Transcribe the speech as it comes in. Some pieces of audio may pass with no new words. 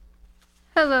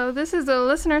Hello, this is the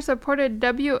listener-supported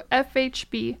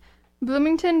WFHB,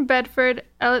 Bloomington, Bedford,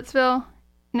 Ellettsville,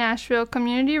 Nashville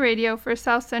Community Radio for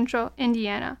South Central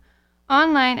Indiana,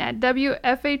 online at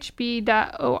wfhb.org.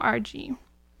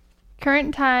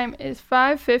 Current time is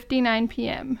 5:59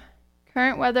 p.m.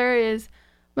 Current weather is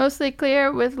mostly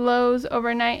clear with lows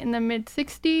overnight in the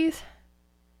mid-60s.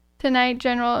 Tonight,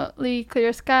 generally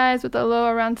clear skies with a low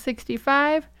around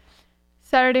 65.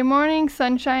 Saturday morning,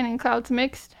 sunshine and clouds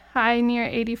mixed, high near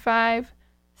 85.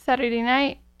 Saturday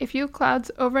night, a few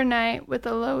clouds overnight with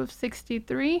a low of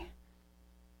 63.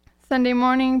 Sunday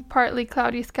morning, partly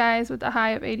cloudy skies with a high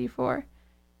of 84.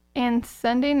 And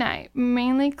Sunday night,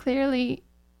 mainly clearly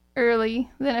early,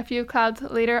 then a few clouds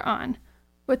later on,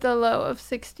 with a low of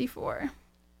 64.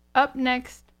 Up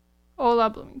next, Hola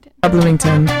Bloomington.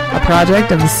 Bloomington, a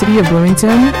project of the City of Bloomington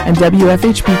and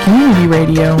WFHB Community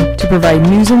Radio to provide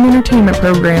news and entertainment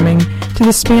programming to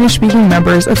the Spanish-speaking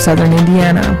members of Southern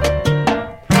Indiana.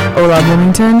 Hola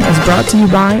Bloomington is brought to you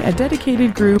by a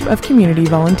dedicated group of community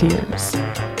volunteers.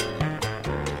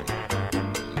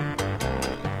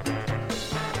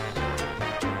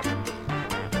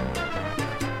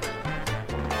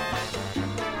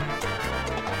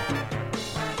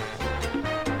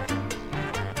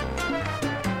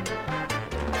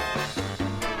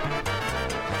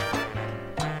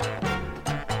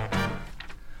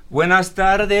 Buenas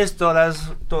tardes, todos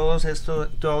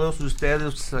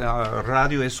ustedes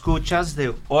radio escuchas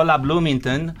de Hola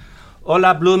Bloomington.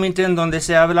 Hola Bloomington, donde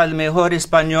se habla el mejor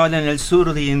español en el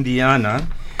sur de Indiana.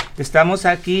 Estamos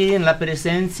aquí en la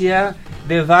presencia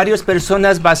de varias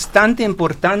personas bastante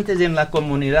importantes en la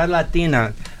comunidad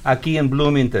latina aquí en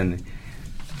Bloomington.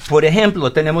 Por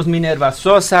ejemplo, tenemos Minerva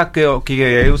Sosa, que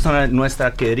es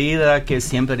nuestra querida, que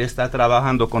siempre está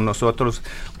trabajando con nosotros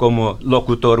como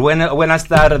locutor. Buenas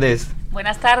tardes.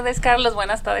 Buenas tardes, Carlos.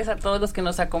 Buenas tardes a todos los que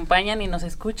nos acompañan y nos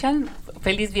escuchan.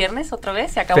 Feliz viernes otra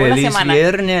vez. Se acabó la semana. Feliz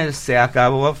viernes, se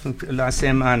acabó la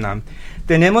semana.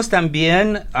 Tenemos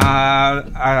también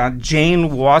a Jane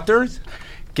Waters,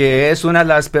 que es una de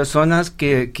las personas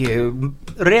que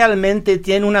realmente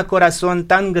tiene un corazón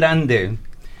tan grande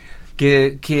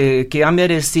que ha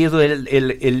merecido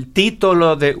el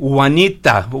título de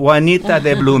Juanita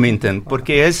de Bloomington,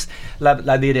 porque es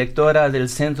la directora del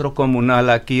centro comunal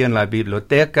aquí en la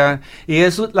biblioteca, y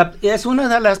es una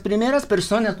de las primeras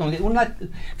personas,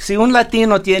 si un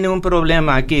latino tiene un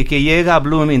problema aquí, que llega a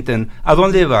Bloomington, ¿a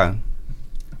dónde va?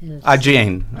 A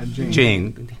Jane.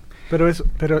 Pero es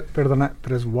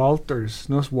Walters,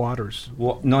 no es Waters.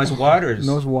 No es Waters.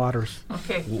 No es Waters.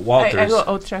 Okay. Walters. Hago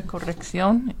otra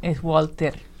corrección, es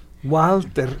Walter.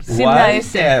 Walter. Sin la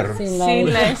S. Sin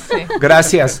la S.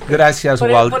 Gracias,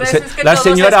 Walter. Por eso es que la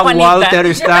señora Walter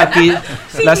está aquí.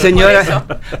 Sí, la señora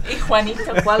y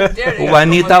Juanita Walter.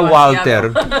 Juanita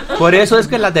Walter. Por eso es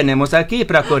que la tenemos aquí,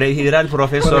 para corregir al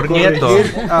profesor Nieto.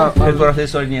 El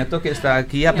profesor Nieto que está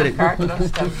aquí.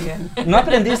 Carlos también. ¿No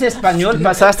aprendiste español?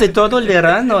 Pasaste todo el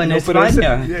verano en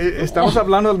España. Estamos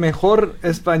hablando del mejor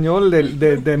español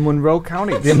de Monroe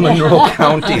County. De Monroe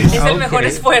County. Es el mejor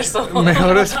esfuerzo.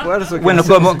 Mejor esfuerzo. Bueno,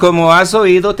 como has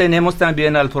oído, tenemos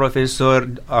también al profesor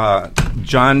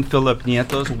John Philip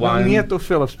Nietos. Nieto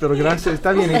Phillips, pero gracias,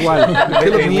 está bien igual.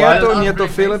 Philip Nieto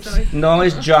Phillips. No,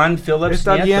 es John Phillips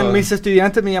Está Nieto. bien, mis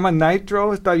estudiantes me llaman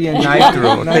Nitro, está bien.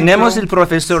 Nitro. Tenemos el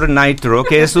profesor Nitro,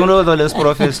 que es uno de los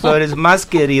profesores más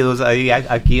queridos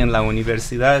aquí en la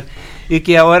universidad, y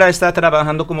que ahora está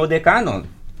trabajando como decano.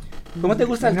 ¿Cómo te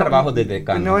gusta el trabajo de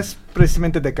decano? No es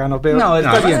precisamente decano, pero no,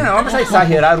 está bien. Vamos a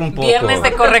exagerar un poco. Viernes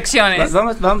de correcciones.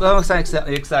 Vamos a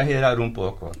exagerar un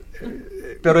poco.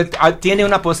 Pero tiene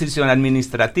una posición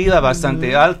administrativa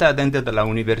bastante alta dentro de la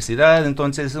universidad,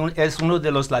 entonces es uno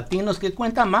de los latinos que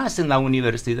cuenta más en la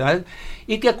universidad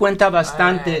y que cuenta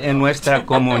bastante en nuestra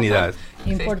comunidad.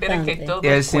 Importante.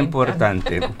 Es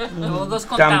importante. Todos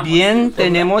contamos. También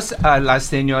tenemos a la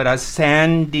señora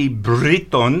Sandy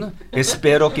Britton.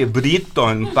 Espero que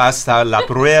Britton pasa la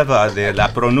prueba de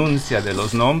la pronuncia de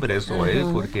los nombres hoy,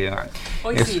 porque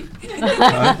hoy sí.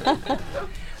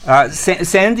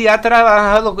 Sandy ha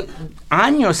trabajado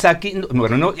años aquí.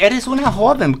 Bueno, no, eres una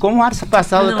joven. ¿Cómo has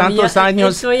pasado tantos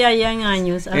años? Estoy allá en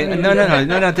años. No, se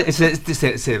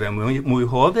ve muy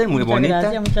joven, muy muchas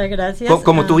bonita. Muchas gracias.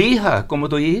 Como tu hija.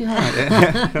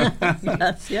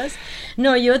 Gracias.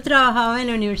 No, yo trabajaba en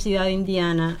la Universidad de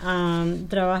Indiana.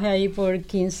 Trabajé ahí por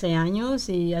 15 años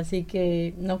y así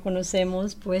que nos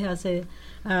conocemos pues hace...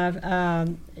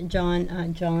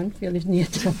 John Phillips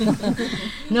Nieto.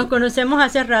 Nos conocemos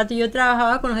hace rato. Yo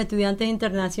trabajaba con los estudiantes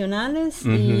internacionales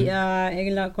y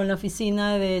con la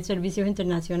oficina de servicios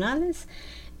internacionales,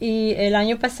 Y el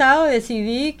año pasado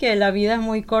decidí que la vida es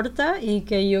muy corta y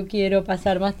que yo quiero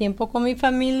pasar más tiempo con mi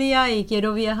familia y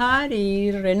quiero viajar,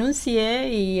 y renuncié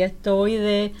y estoy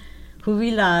de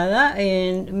jubilada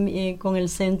con el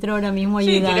centro ahora mismo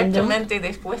ayudando. Directamente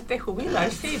después de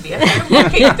jubilarse, viajar un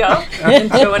poquito,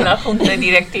 entró en la junta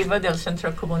directiva del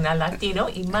Centro Comunal Latino,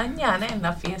 y mañana en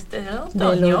la fiesta del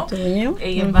otoño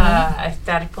ella va a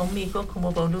estar conmigo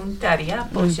como voluntaria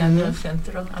apoyando al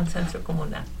centro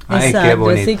comunal. Ay, exacto, qué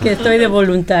bonito. así que estoy de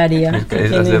voluntaria.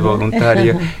 Estás de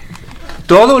voluntaria.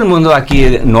 Todo el mundo aquí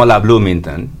en Nola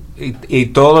Bloomington y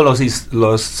todos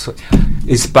los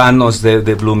hispanos de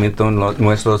Bloomington,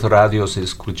 nuestros radios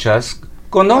escuchas,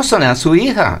 conocen a su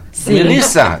hija, Sí.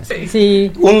 Melissa.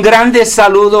 Sí. Un grande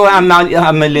saludo a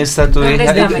Melissa, tu ¿Dónde hija.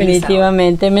 está?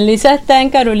 Definitivamente. Melissa está en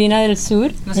Carolina del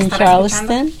Sur, ¿Nos en estará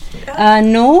Charleston.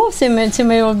 No, se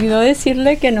me olvidó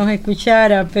decirle que nos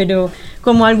escuchara, pero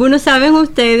como algunos saben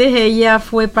ustedes, ella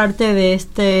fue parte de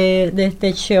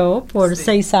este show por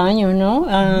 6 años, ¿no?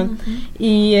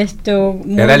 Y esto...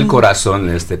 Era el corazón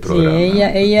de este programa. Sí,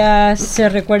 ella se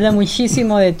recuerda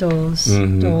muchísimo de todos,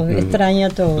 extraña a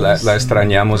todos. La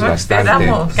extrañamos bastante.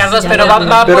 Esperamos. Carlos, Ya pero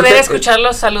va a Pero poder te- escuchar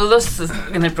los saludos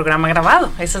en el programa grabado.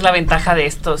 Esa es la ventaja de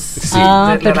estos. Sí. de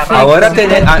la perfecto.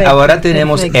 radio. Ahora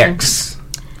tenemos perfecto. ex.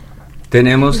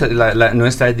 Tenemos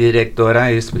nuestra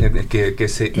directora es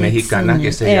mexicana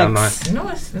que se Ex. llama.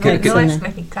 No es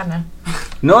mexicana.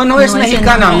 No es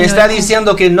mexicana. Me está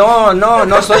diciendo que no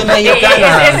soy Es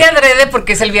mexicana. de adrede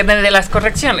porque es el viernes de las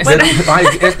correcciones. Ay,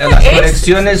 las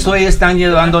correcciones hoy están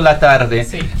llevando la tarde.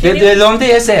 Sí. ¿De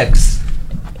dónde es ex?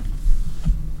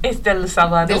 Es del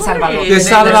Salvador. Del Salvador. De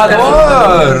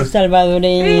Salvador.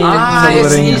 Salvadoreño.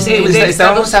 Sí,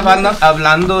 estábamos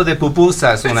hablando de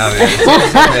pupusas una vez.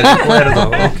 Me recuerdo.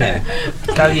 Ok,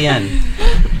 está bien.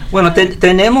 Bueno,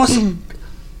 tenemos.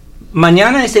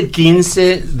 Mañana es el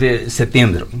 15 de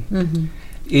septiembre.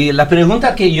 Y la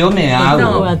pregunta que yo me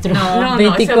hago.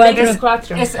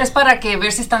 24. Es para que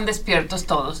ver si están despiertos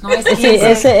todos, ¿no? Sí,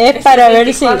 ese es para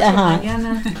ver si... Ajá.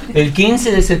 El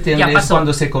 15 de septiembre Ya es pasó.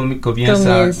 cuando se comienza.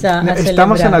 Comienza a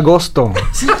Estamos en celebrar. agosto.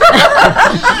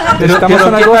 Pero Estamos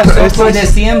en ¿qué agosto. pasó Esto con es-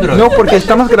 diciembre? No, porque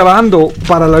estamos grabando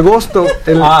para el agosto.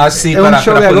 Sí, un para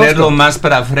show de ponerlo agosto. más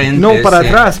para frente. No, para sí.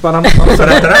 atrás. Para atrás.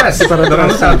 Para Lo atrás,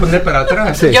 vamos a sí. poner para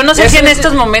atrás. Sí. Yo no sé si en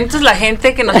estos momentos la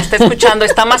gente que nos está escuchando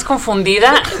está más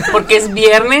confundida porque es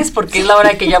viernes, porque es la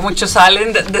hora que ya muchos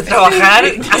salen de trabajar,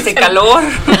 hace calor,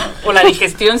 o la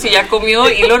digestión si ya comió,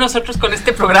 y luego nosotros con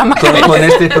este programa. Con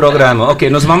este programa. Ok,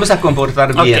 nos vamos a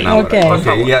comportar bien ahora. ok. Ok,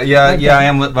 favor.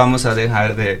 ya vamos a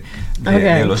dejar de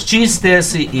los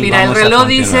chistes y Mira, el vamos a reloj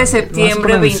continuar. dice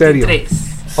septiembre Vamos a poner en serio. 23.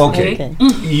 Ok.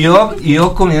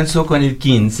 Yo comienzo con el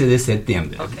 15 de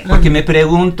septiembre. Porque me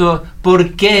pregunto,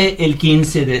 ¿por qué el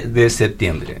 15 de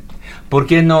septiembre? ¿Por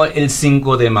qué no el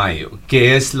 5 de mayo?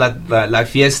 Que es la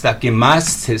fiesta que más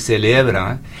se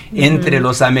celebra entre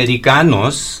los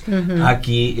americanos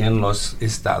aquí en los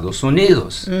Estados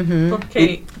Unidos.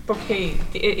 Porque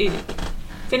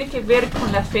tiene que ver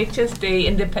con las fechas de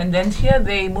independencia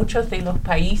de muchos de los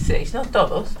países, no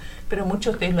todos, pero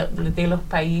muchos de los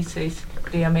países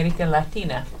de América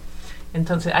Latina.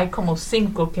 Entonces hay como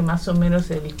 5 que más o menos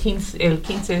el 15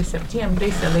 de septiembre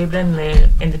celebran la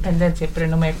independencia, pero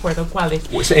no me acuerdo cuáles.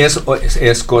 Pues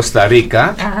es Costa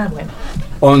Rica, Bueno.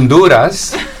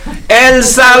 Honduras, El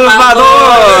Salvador,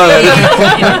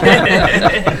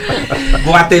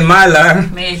 Guatemala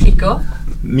México.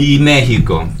 y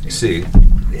México. Sí.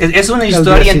 Es una El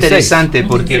historia 16. interesante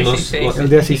porque El los 16. El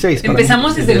 16. para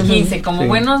Empezamos mí. desde el 15, como Sí.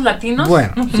 buenos latinos,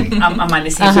 Bueno, sí.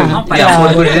 amanecimos, Ajá. ¿no? Ya,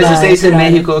 Claro, por el 16 en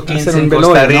claro. México, 15 Hacer en un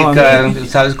Costa velorio, ¿no? Rica.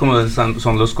 ¿Sabes cómo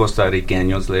son los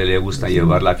costarriqueños? Le gusta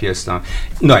llevar la fiesta.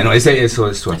 No, eso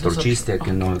es otro chiste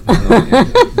que no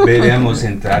debemos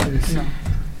entrar.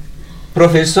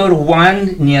 Profesor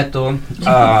Juan Nieto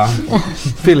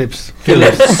Phillips.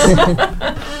 Phillips.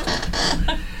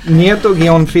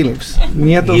 Nieto-Phillips.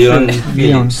 Nieto Guión Phillips.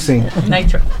 Phillips. Sí.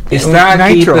 Nitro. Está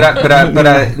aquí Nitro.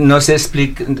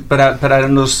 para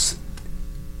nos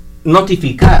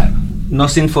notificar,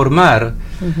 nos informar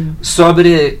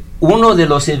sobre uno de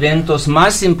los eventos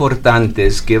más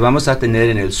importantes que vamos a tener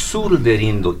en el sur de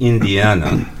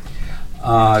Indiana,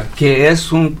 que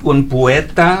es un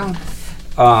poeta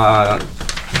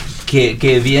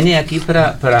que viene aquí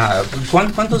para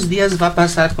 ¿cuántos días va a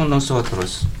pasar con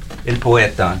nosotros el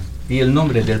poeta? Y el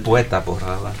nombre del poeta, por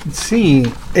favor. Sí,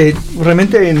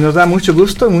 realmente nos da mucho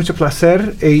gusto y mucho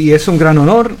placer y es un gran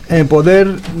honor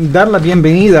poder dar la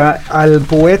bienvenida al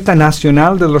poeta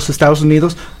nacional de los Estados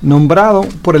Unidos nombrado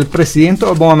por el presidente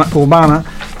Obama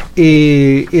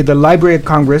y the Library of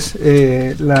Congress,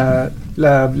 la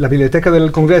la Biblioteca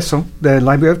del Congreso, the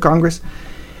Library of Congress,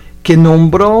 que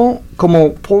nombró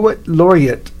como Poet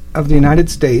Laureate of the United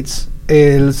States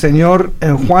el señor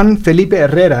Juan Felipe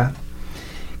Herrera,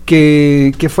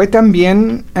 que fue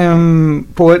también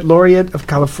Poet Laureate of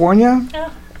California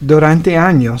durante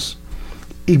años.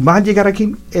 Y va a llegar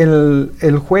aquí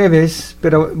el jueves,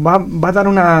 pero va a dar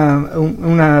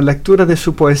una lectura de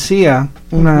su poesía,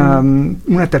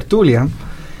 una tertulia,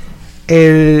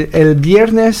 el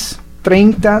viernes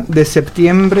 30 de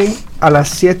septiembre a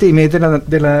las 7:30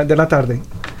 de la tarde.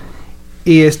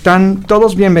 Y están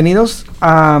todos bienvenidos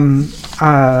a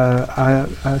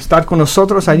estar con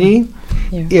nosotros allí.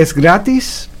 Y es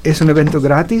gratis, es un evento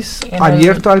gratis,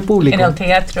 abierto al público. En el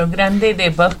Teatro Grande de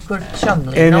Buskirk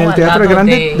Chumley. En el Teatro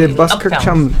Grande de Buskirk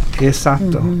Chumley,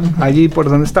 exacto. Allí por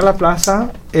donde está la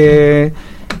plaza,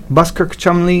 Buskirk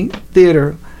Chumley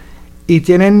Theater. Y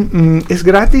tienen, es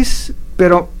gratis,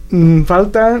 pero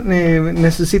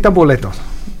necesita boletos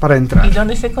para entrar. ¿Y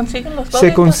dónde se consiguen los boletos?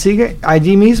 Se consigue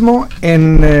allí mismo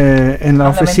en la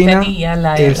oficina.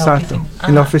 Exacto,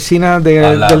 en la oficina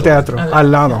del teatro,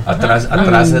 al lado.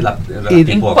 Atrás de la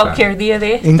en cualquier día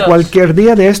de estos. En cualquier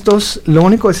día de estos, lo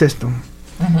único es esto,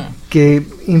 que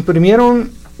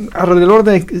imprimieron alrededor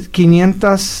de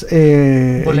 500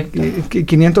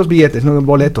 billetes, no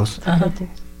boletos,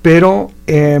 pero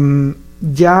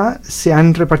ya se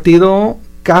han repartido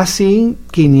casi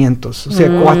 500, o sea,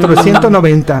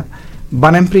 490.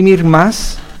 Van a imprimir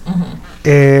más,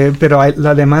 pero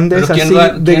la demanda es así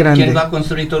de grande. ¿Quién va a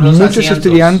construir todos los muchos asientos?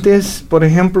 Estudiantes, por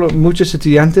ejemplo, muchos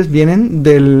estudiantes vienen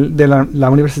de la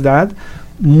universidad,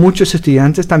 muchos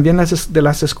estudiantes también de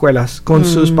las escuelas, con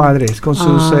sus padres, con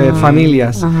sus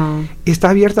familias. Está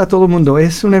abierta a todo el mundo,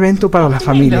 es un evento para la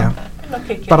familia,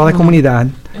 para la comunidad.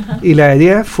 Y la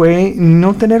idea fue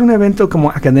no tener un evento como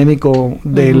académico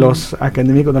de los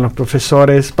académicos, de los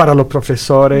profesores, para los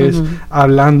profesores,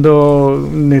 hablando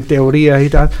de teoría y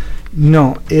tal.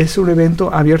 No, es un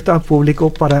evento abierto al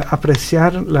público para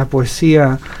apreciar la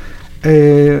poesía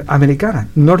americana,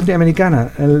 norteamericana,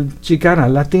 chicana,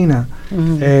 latina,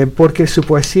 porque su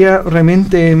poesía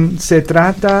realmente se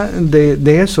trata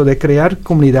de eso, de crear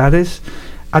comunidades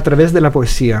a través de la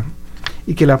poesía.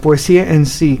 Y que la poesía en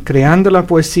sí, creando la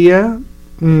poesía,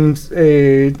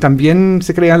 también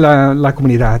se crea la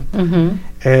comunidad.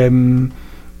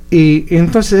 Y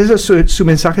entonces su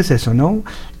mensaje es eso, ¿no?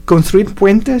 Construir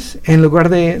puentes en lugar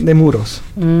de muros,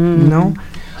 ¿no?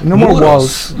 No more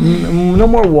walls. No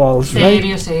more walls.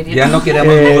 Serio. Ya no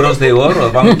queremos muros de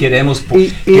oro, queremos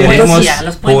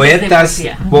poesía, poetas,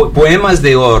 poemas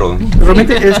de oro.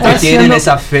 Realmente que tienen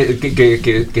esa fe,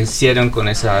 que hicieron con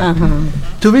esa.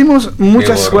 Tuvimos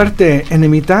mucha suerte en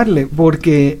imitarle,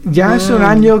 porque ya hace un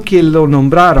año que lo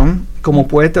nombraron como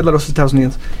poeta de los Estados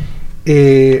Unidos,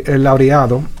 el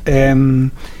laureado.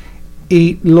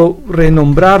 Y lo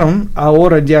renombraron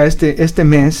ahora ya este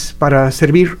mes para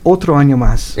servir otro año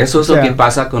más. Eso es lo que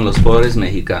pasa con los pobres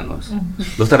mexicanos.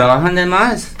 Los trabajan de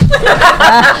más.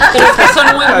 Pero es que son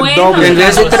muy buenos. En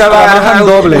vez de trabajar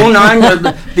doble. Un año,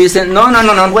 dicen, no,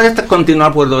 voy a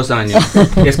continuar por 2 años.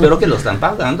 Espero que lo están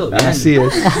pagando bien. Así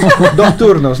es. 2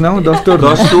 turnos, ¿no? 2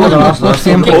 turnos. 2 turnos.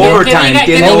 Siempre. Overtime.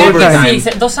 Tiene overtime. Sí,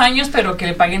 2 años, pero que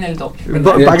le paguen el doble.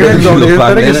 Paguen el doble.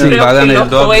 Pagan el los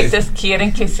doble. poetas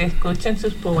quieren que se escuchen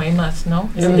sus poemas, ¿no?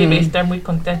 Él debe estar muy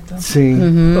contento. Sí.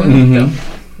 Bonito.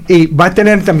 Y va a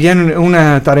tener también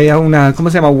una tarea, ¿cómo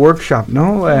se llama? Workshop,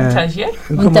 ¿no? ¿Un taller?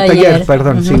 Un taller,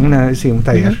 perdón, un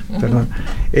taller, perdón.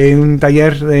 Un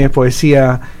taller de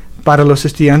poesía para los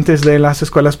estudiantes de las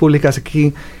escuelas públicas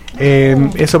aquí.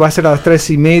 Eso va a ser a las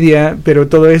 3:30, pero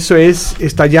todo eso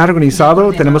está ya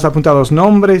organizado. Tenemos apuntados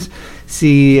nombres.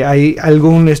 Si hay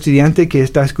algún estudiante que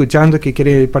está escuchando que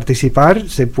quiere participar,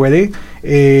 se puede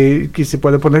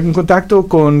poner en contacto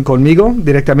conmigo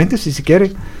directamente si se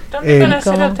quiere. ¿Dónde van a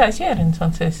hacer el taller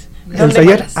entonces? El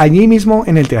taller allí mismo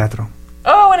en el teatro.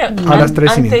 Oh, bueno, a las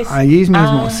 3:30. Allí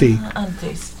mismo, sí.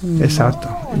 Antes. Exacto.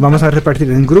 Vamos a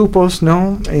repartir en grupos,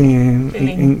 ¿no?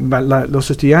 Los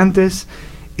estudiantes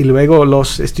y luego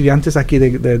los estudiantes aquí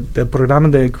del programa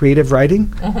de Creative Writing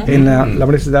en la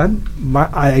universidad va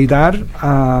a ayudar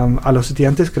a los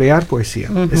estudiantes a crear poesía,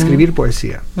 escribir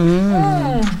poesía.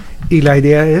 Y la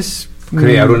idea es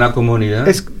crear una comunidad.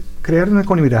 Es crear una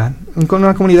comunidad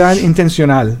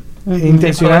intencional,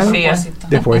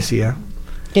 de poesía.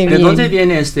 ¿De dónde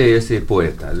viene este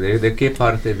poeta? ¿De qué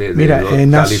parte de Mira,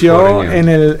 nació en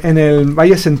el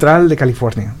Valle Central de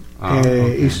California.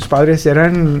 Y sus padres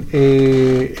eran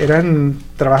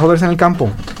trabajadores en el campo.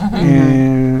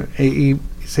 Y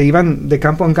se iban de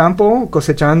campo en campo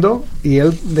cosechando, y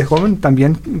él de joven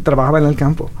también trabajaba en el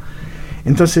campo.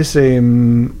 Entonces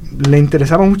le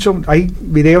interesaba mucho. Hay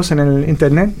videos en el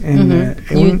internet,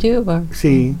 en YouTube.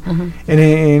 Sí,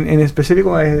 en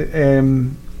específico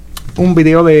un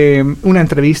video de una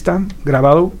entrevista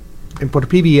grabado por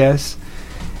PBS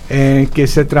que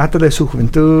se trata de su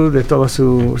juventud, de toda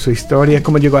su historia,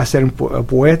 cómo llegó a ser un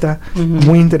poeta.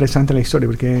 Muy interesante la historia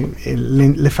porque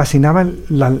le fascinaba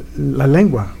la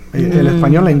lengua, el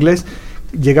español, el inglés.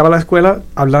 Llegaba a la escuela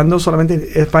hablando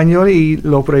solamente español y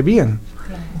lo prohibían.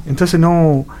 Entonces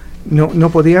no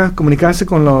podía comunicarse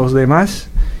con los demás.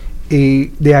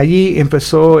 Y de allí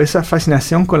empezó esa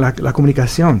fascinación con la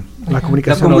comunicación. La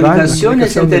comunicación oral. La comunicación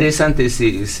es interesante,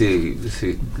 sí.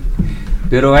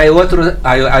 Pero hay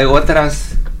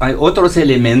otros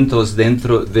elementos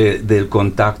dentro del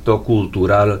contacto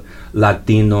cultural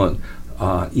latino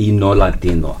y no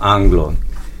latino, anglo.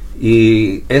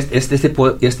 Y este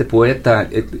poeta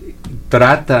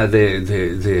trata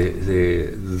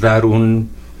de dar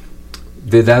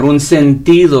un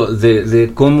sentido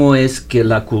de cómo es que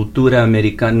la cultura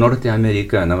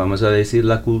norteamericana, vamos a decir,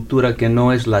 la cultura que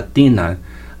no es latina,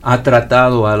 ha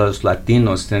tratado a los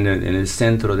latinos en el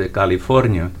centro de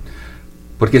California.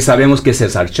 Porque sabemos que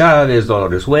César Chávez,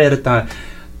 Dolores Huerta,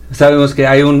 sabemos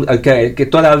que que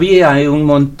todavía hay un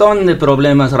montón de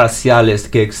problemas raciales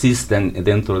que existen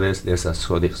dentro de esa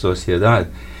sociedad.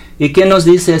 ¿Y qué nos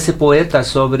dice ese poeta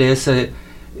sobre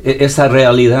esa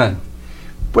realidad?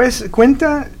 Pues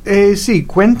cuenta de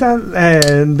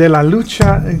la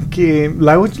lucha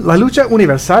la lucha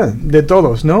universal de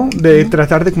todos, ¿no? De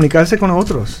tratar de comunicarse con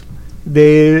otros,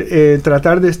 de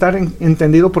tratar de estar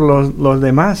entendido por los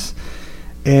demás,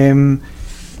 pero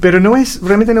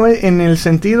realmente no es en el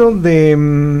sentido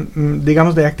de,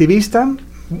 digamos, de activista.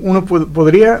 Uno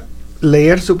podría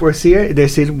leer su poesía y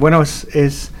decir, bueno,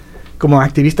 es como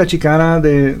activista chicana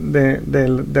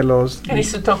de los... Tiene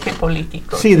su toque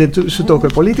político. Sí, su toque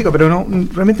político, pero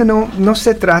realmente no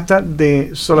se trata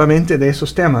solamente de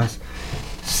esos temas.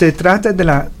 Se trata de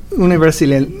la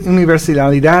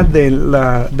universalidad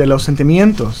de los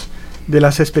sentimientos, de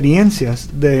las experiencias,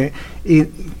 y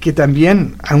que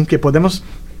también, aunque podemos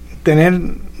tener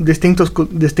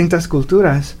distintas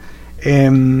culturas,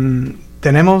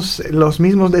 tenemos los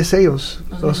mismos deseos.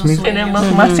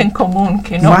 Tenemos más en común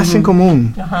que no. Más en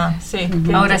común. Ajá, sí.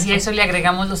 Ahora, si a eso le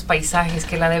agregamos los paisajes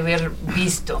que él ha de haber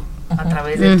visto a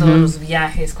través de todos los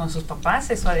viajes con sus papás,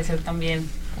 eso ha de ser también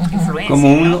influencia.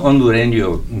 Como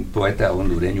un poeta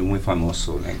hondureño muy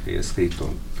famoso, que ha escrito: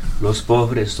 los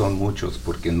pobres son muchos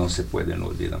porque no se pueden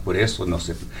olvidar, por eso no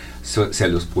se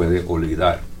los puede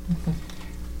olvidar.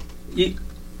 Y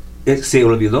se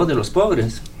olvidó de los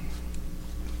pobres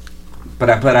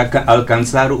para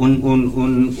alcanzar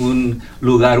un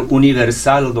lugar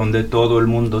universal donde todo el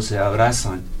mundo se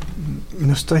abraza.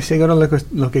 No estoy seguro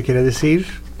lo que quiere decir.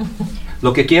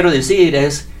 Lo que quiero decir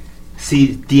es,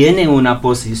 si tiene una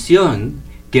posición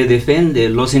que defiende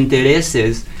los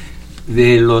intereses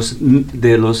de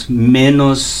los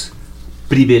menos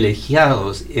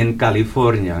privilegiados en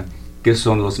California, que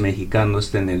son los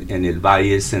mexicanos en el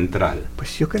Valle Central.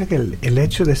 Pues yo creo que el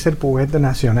hecho de ser poeta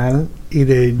nacional y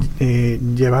de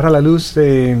llevar a la luz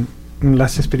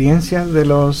las experiencias de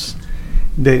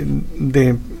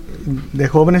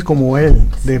jóvenes como él,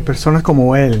 de personas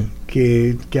como él,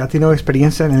 que ha tenido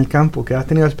experiencia en el campo, que ha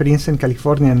tenido experiencia en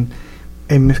California,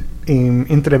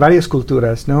 entre varias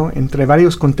culturas, ¿no? Entre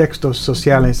varios contextos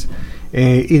sociales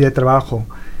y de trabajo.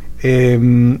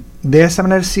 De esa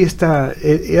manera sí está,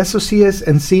 eso sí es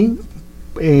en sí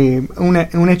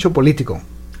un hecho político.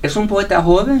 ¿Es un poeta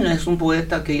joven? ¿Es un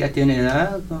poeta que ya tiene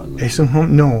edad? Es un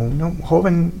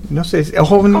joven, no sé, es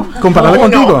joven comparado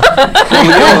contigo.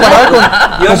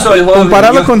 Yo soy joven.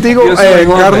 Comparado contigo,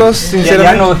 Carlos,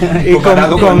 sinceramente, y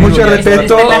con mucho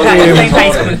respeto,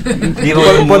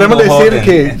 podemos decir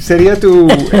que sería tu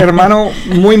hermano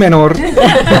muy menor.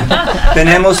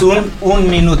 Tenemos un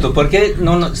minuto. ¿Por qué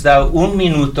no nos da un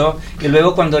minuto y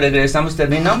luego cuando regresamos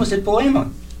terminamos el poema?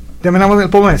 Terminamos el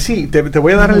poema. Sí, te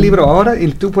voy a dar el libro ahora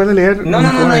y tú puedes leer. No,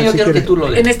 yo quiero que tú lo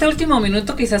leas. En este último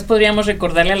minuto quizás podríamos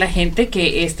recordarle a la gente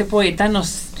que este poeta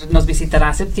nos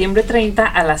visitará septiembre 30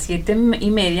 a las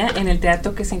 7:30 en el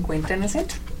teatro que se encuentra en el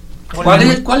centro.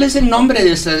 ¿Cuál es el nombre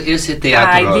de ese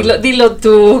teatro? Ay, dilo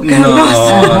tú, Carlos. No,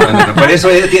 por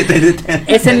eso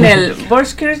es en el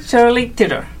Borsker Shirley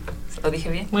Theater. ¿Lo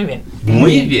dije bien? Muy bien.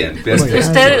 Muy bien.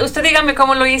 Usted dígame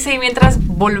cómo lo hice y mientras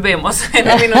volvemos en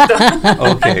un minuto.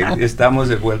 Ok, estamos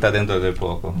de vuelta dentro de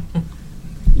poco.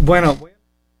 Bueno.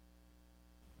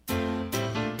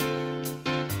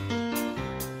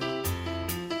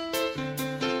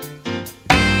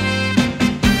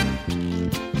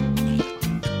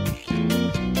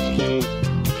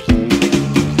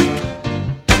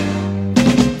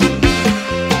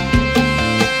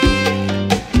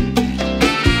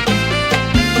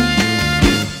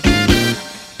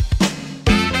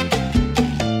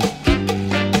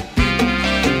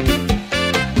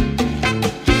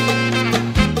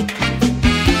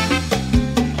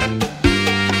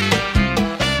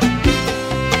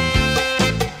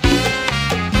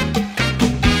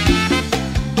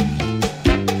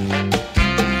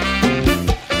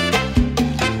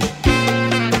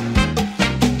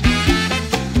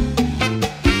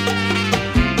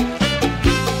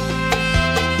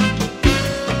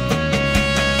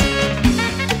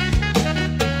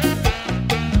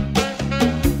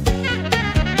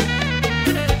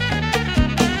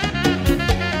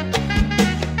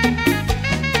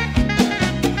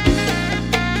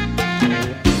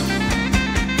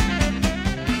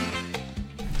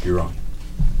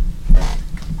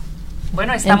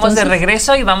 Bueno, estamos de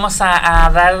regreso y vamos a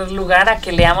dar lugar a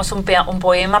que leamos un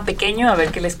poema pequeño, a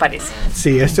ver qué les parece.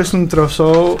 Sí, este es un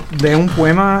trozo de un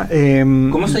poema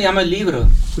 ¿Cómo se llama el libro?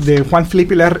 de Juan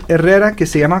Felipe Herrera que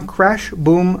se llama Crash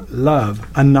Boom Love,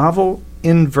 a novel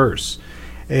in verse,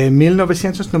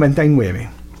 1999.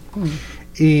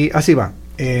 Y así va.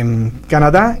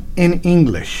 Canadá in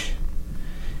English.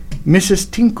 Mrs.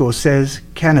 Tinko says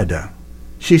Canada.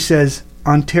 She says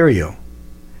Ontario.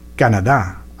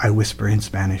 Canada, I whisper in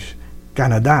Spanish.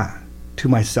 Canada, to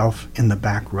myself in the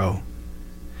back row.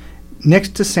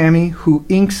 Next to Sammy, who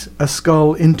inks a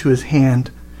skull into his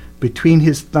hand, between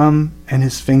his thumb and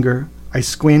his finger, I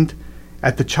squint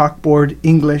at the chalkboard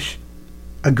English,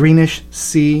 a greenish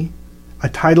sea, a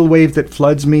tidal wave that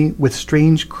floods me with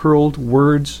strange curled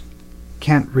words,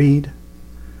 can't read.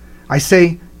 I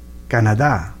say,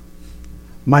 Canada.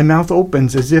 My mouth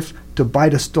opens as if to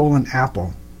bite a stolen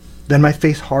apple. Then my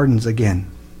face hardens again.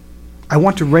 I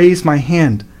want to raise my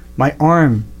hand. My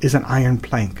arm is an iron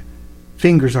plank.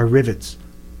 Fingers are rivets.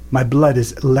 My blood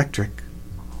is electric.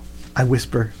 I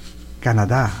whisper,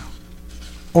 Canada,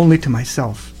 only to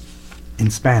myself,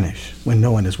 in Spanish, when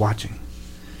no one is watching.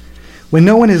 When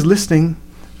no one is listening,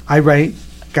 I write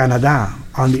Canada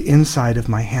on the inside of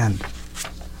my hand.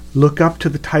 Look up to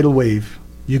the tidal wave.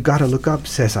 You gotta look up,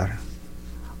 Cesar.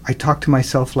 I talk to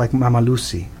myself like Mama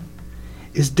Lucy.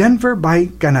 Is Denver by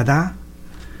Canada?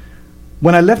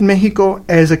 When I left Mexico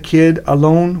as a kid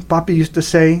alone, Papi used to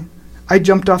say, I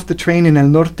jumped off the train in El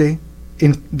Norte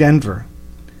in Denver,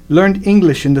 learned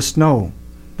English in the snow.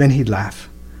 Then he'd laugh.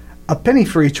 A penny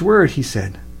for each word, he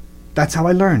said. That's how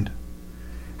I learned.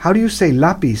 How do you say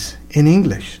lápiz in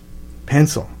English?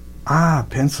 Pencil. Ah,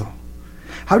 pencil.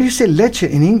 How do you say leche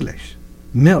in English?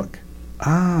 Milk.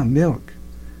 Ah, milk.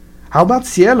 How about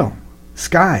cielo?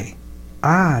 Sky.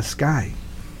 Ah, sky.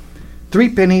 3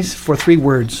 pennies for 3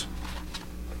 words.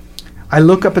 I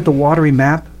look up at the watery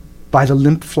map by the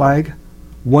limp flag,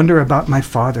 wonder about my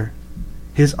father,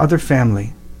 his other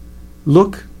family.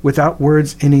 Look without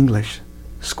words in English,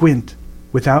 squint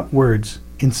without words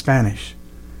in Spanish.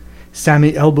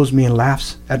 Sammy elbows me and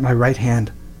laughs at my right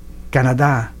hand.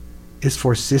 Canada is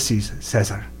for sissies,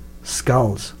 Cesar.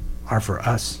 Skulls are for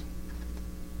us.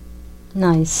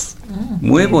 Nice.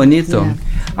 Muy bonito.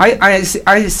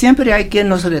 Yeah. Siempre hay que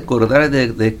nos recordar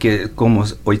de que como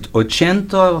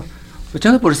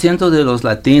 80% de los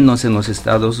latinos en los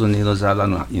Estados Unidos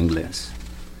hablan inglés.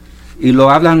 Y lo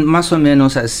hablan más o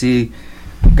menos así,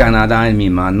 Canadá en mi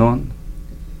mano,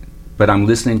 but I'm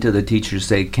listening to the teacher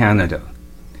say Canada.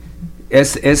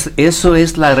 Eso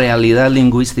es la realidad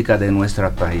lingüística de nuestro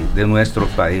país.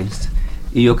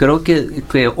 Y yo creo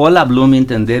que Hola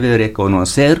Bloomington debe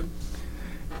reconocer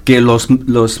que los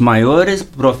mayores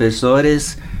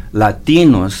profesores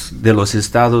latinos de los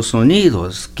Estados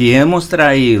Unidos que hemos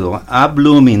traído a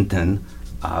Bloomington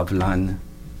hablan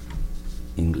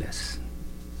inglés.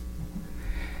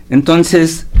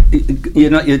 Entonces,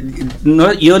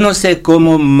 yo no sé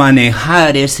cómo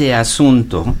manejar ese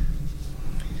asunto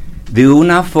de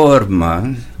una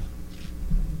forma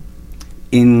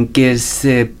en que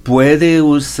se puede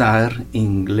usar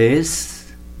inglés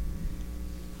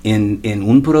en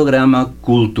un programa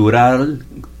cultural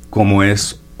como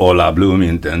es Hola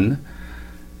Bloomington,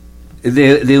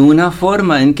 de una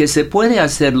forma en que se puede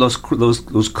hacer los code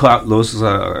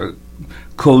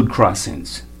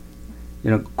crossings.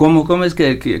 ¿Cómo es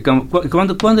que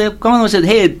cuando dices,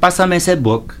 hey, pásame ese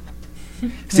book?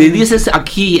 Si dices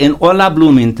aquí en Hola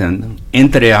Bloomington,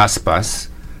 entre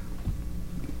aspas,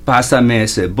 pásame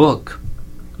ese book,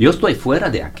 yo estoy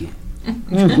fuera de aquí.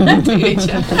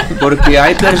 Porque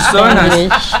hay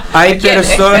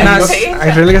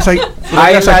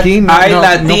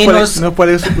latinos, no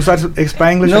puedes usar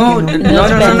Spanglish no, aquí, no,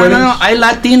 hay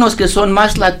latinos que son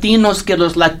más latinos que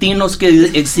los latinos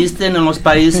que existen en los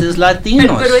países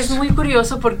latinos. Pero es muy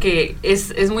curioso porque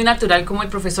es muy natural como el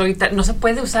profesor no se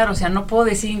puede usar, o sea, no puedo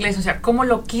decir inglés, o sea, ¿cómo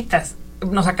lo quitas?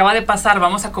 Nos acaba de pasar,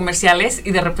 vamos a comerciales y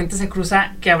de repente se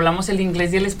cruza que hablamos el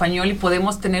inglés y el español y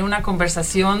podemos tener una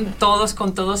conversación todos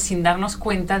con todos sin darnos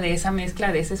cuenta de esa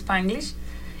mezcla, de ese Spanglish.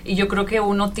 Y yo creo que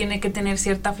uno tiene que tener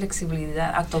cierta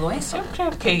flexibilidad a todo eso. Yo creo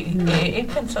que he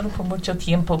pensado por mucho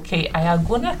tiempo que hay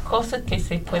algunas cosas que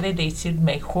se puede decir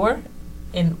mejor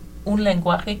en un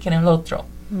lenguaje que en el otro.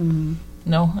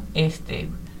 ¿No?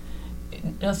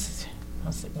 No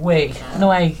sé, güey,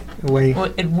 no hay güey.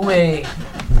 De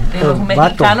los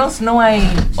mexicanos no hay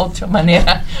otra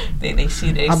manera de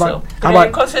decir eso. Pero hay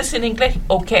cosas en inglés,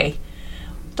 ok.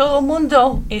 Todo el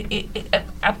mundo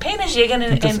apenas llegan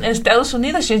en Estados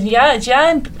Unidos y ya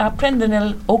aprenden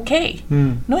el ok.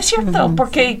 No es cierto,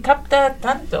 porque capta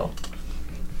tanto.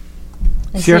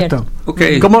 Es Cierto.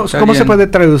 Okay, ¿Cómo está se bien. puede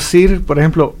traducir, por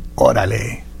ejemplo,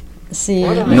 órale? Sí.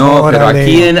 No, pero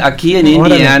Órale. aquí en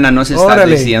Órale. Indiana no se está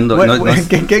Órale. diciendo. Bueno, no- no-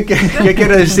 ¿Qué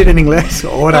quiere decir en inglés?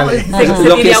 Órale.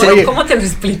 Lo que se- ¿Cómo te lo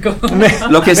explico?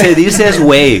 lo que se dice es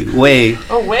güey.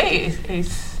 Oh, güey, es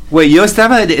Güey, yo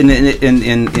estaba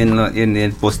en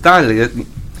el postal.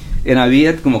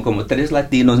 Había como 3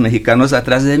 latinos mexicanos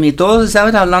atrás de mí. Todos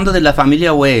estaban hablando de la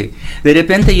familia Güey. De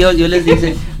repente yo les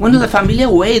dije, bueno, la familia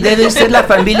Güey debe ser la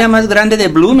familia más grande de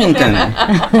Bloomington.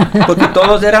 Porque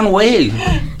todos eran Güey.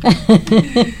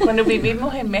 Cuando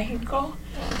vivimos en México,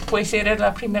 pues era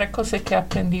la primera cosa que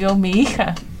aprendió mi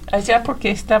hija allá,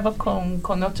 porque estaba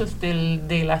con otros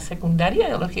de la secundaria,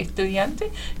 de los estudiantes,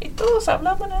 y todos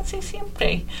hablaban así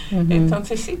siempre.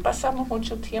 Entonces sí pasamos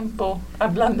mucho tiempo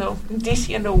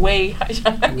diciendo güey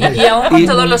allá. Y aún con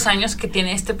todos los años que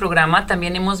tiene este programa,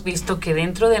 también hemos visto que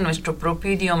dentro de nuestro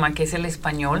propio idioma, que es el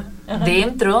español,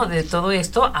 dentro de todo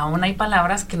esto, aún hay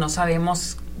palabras que no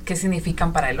sabemos qué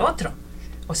significan para el otro.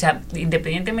 O sea,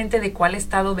 independientemente de cuál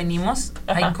estado venimos,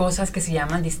 hay cosas que se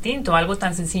llaman distinto. Algo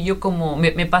tan sencillo como,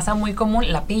 me pasa muy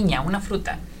común, la piña, una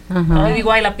fruta. Yo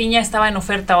digo, ay, la piña estaba en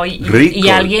oferta hoy. Rico, y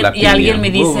alguien piña.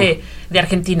 me dice, de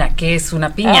Argentina, ¿qué es una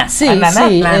piña? Sí, Ananá.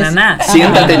 sí. La es- ananá.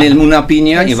 Siéntate en una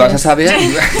piña y Así vas a es. saber.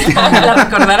 La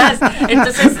recordarás.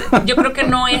 Entonces, yo creo que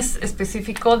no es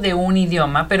específico de un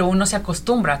idioma, pero uno se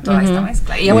acostumbra a toda esta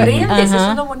mezcla. Y aprendes, eso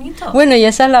es lo bonito. Bueno, y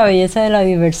esa es la belleza de la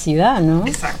diversidad, ¿no?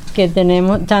 Exacto. Que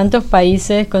tenemos tantos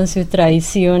países con sus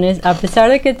tradiciones, a pesar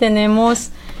de que tenemos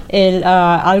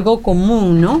algo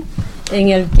común, ¿no? En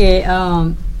el que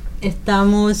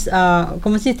estamos,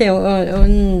 ¿cómo se dice?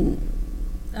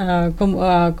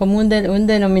 Como un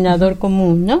denominador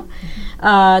común, ¿no?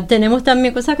 Tenemos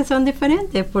también cosas que son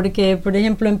diferentes, porque, por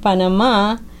ejemplo, en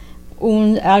Panamá,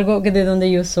 algo que de donde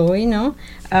yo soy, ¿no?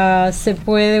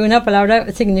 Una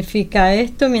palabra significa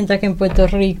esto, mientras que en Puerto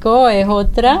Rico es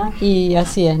otra, y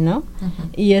así es, ¿no?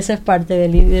 Y eso es parte de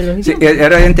los Sí, idiomas.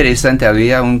 era interesante,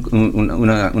 había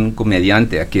un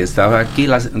comediante que estaba aquí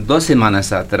las 2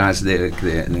 semanas atrás,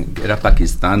 era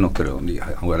pakistano, creo.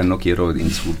 Ahora no quiero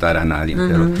insultar a nadie,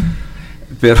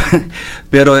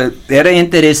 pero era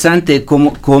interesante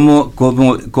cómo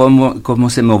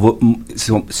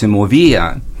se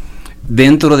movía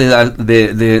dentro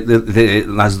de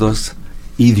las 2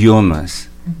 idiomas.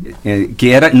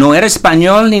 Que no era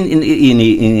español ni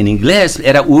en inglés,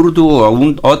 era urdu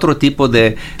o otro tipo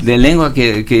de lengua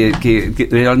que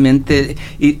realmente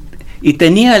y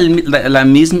tenía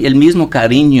el mismo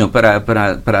cariño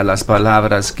para las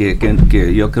palabras que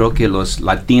yo creo que los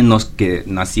latinos que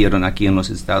nacieron aquí en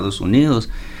los Estados Unidos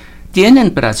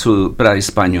tienen para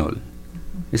español.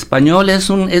 Español es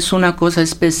una cosa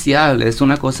especial, es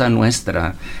una cosa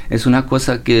nuestra, es una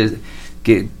cosa que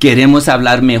queremos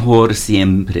hablar mejor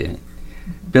siempre.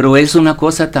 Pero es una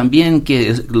cosa también que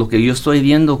es lo que yo estoy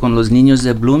viendo con los niños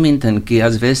de Bloomington, que a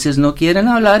veces no quieren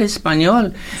hablar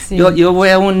español. Sí. Yo voy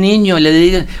a un niño y le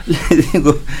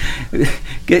digo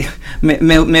que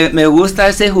me gusta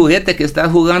ese juguete que está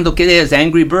jugando, ¿qué es?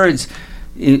 Angry Birds.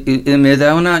 Y me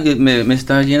da me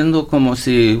está yendo como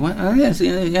si, bueno,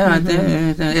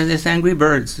 es Angry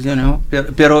Birds, you know.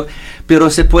 Pero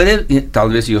se puede, tal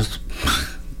vez yo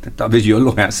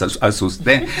lo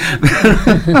asusté,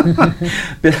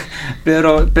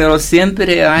 pero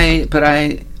siempre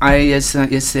hay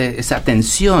esa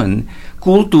tensión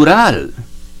cultural,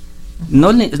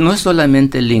 no es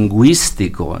solamente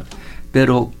lingüístico,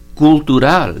 pero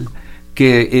cultural,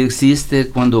 que existe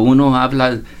cuando uno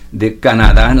habla de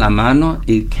Canadá en la mano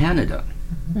y Canadá.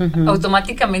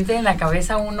 Automáticamente en la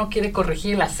cabeza uno quiere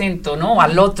corregir el acento, ¿no? O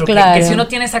al otro, Claro. que si uno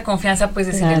tiene esa confianza, pues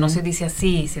decirle, Claro. no se dice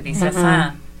así, se dice Ajá.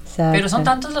 asá. Exacto. Pero son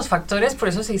tantos los factores, por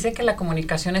eso se dice que la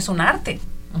comunicación es un arte.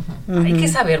 Hay que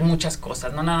saber muchas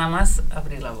cosas, no nada más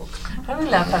abrir la boca.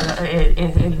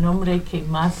 El nombre que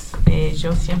más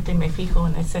yo siempre me fijo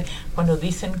en ese, cuando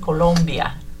dicen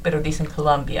Colombia, pero dicen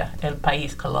Colombia, el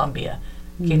país Colombia,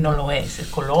 que no lo es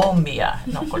Colombia,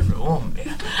 no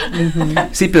Colombia.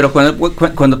 Sí, pero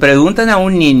cuando preguntan a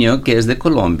un niño que es de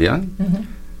Colombia,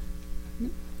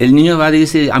 el niño va a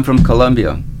decir, I'm from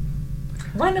Colombia.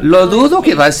 Bueno, Lo pero dudo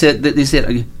que va a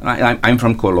decir, I'm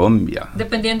from Colombia.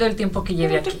 Dependiendo del tiempo que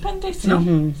lleve aquí. depende, sí.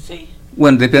 Sí.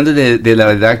 Bueno, depende de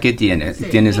la edad que tiene. Sí.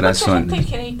 Tienes Y mucha razón. gente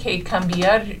tiene que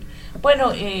cambiar.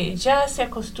 Bueno, ya se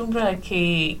acostumbra a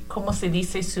que, ¿cómo se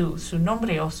dice su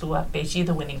nombre o su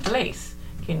apellido en inglés?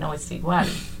 Que no es igual.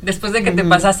 Después de que te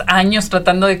pasas años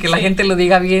tratando de que la gente lo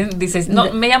diga bien, dices,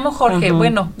 no, me llamo Jorge,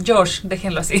 bueno, George,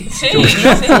 déjenlo así. Sí,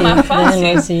 es más fácil.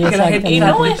 Déjenlo así, Que la gente- Y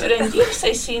no exactamente. es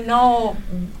rendirse, sino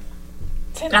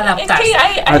Adaptarse.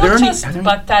 Hay muchas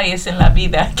batallas en la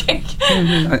vida.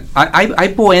 Hay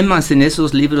poemas en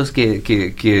esos libros que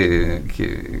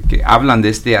hablan de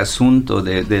este asunto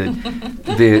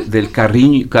del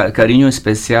cariño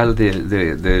especial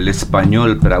del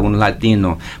español para un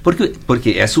latino,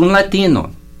 porque es un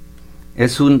latino,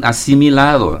 es un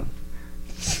asimilado.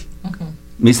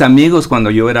 Mis amigos cuando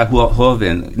yo era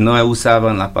joven no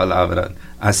usaban la palabra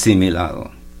asimilado,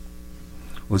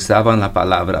 usaban la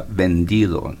palabra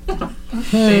vendido.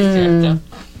 Sí, es cierto.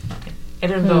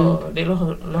 Era de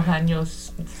los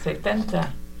años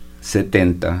 70.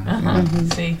 Ajá,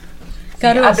 sí.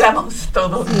 Carlos, hablamos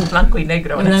todo en blanco y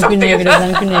negro. Blanco y negro.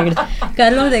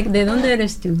 Carlos, ¿de dónde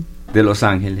eres tú? De Los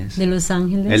Ángeles. De Los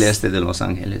Ángeles. El este de Los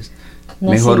Ángeles.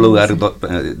 Nació Mejor lugar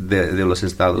de los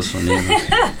Estados Unidos.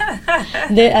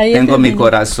 Tengo mi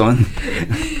corazón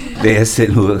de ese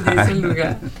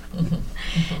lugar.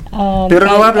 Pero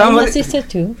no hablamos. ¿Naciste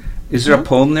tú? ¿Es there a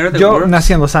poem there? Yo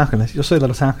nací en Los Ángeles, yo soy de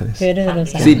Los Ángeles. Eres de Los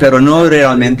Ángeles. Sí, pero no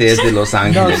realmente es de Los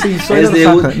Ángeles. No, sí, soy es de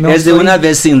Los Ángeles. es de una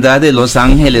vecindad de Los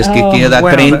Ángeles que queda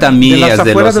 30 millas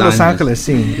de de Los Ángeles.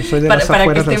 Sí, yo soy de las para que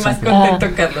afueras de esté Los más Ángeles.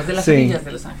 contento, Carlos, de las orillas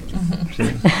de Los Ángeles. Sí.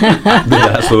 De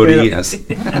las orillas.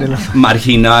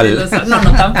 Marginal. No,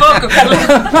 tampoco, Carlos.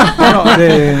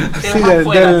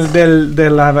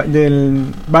 Del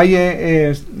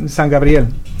Valle San Gabriel.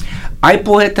 Hay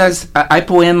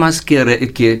poemas que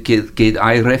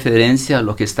hay referencia a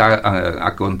lo que está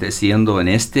aconteciendo en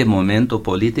este momento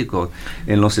político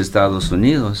en los Estados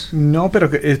Unidos. No,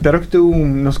 pero espero que tú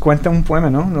nos cuentes un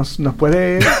poema, ¿no? Nos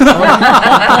puede...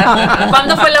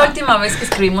 ¿Cuándo fue la última vez que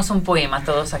escribimos un poema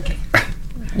todos aquí?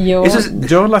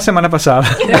 Yo la semana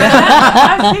pasada. ¿Qué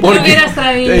hubieras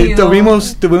traído?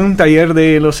 Tuve un taller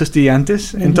de los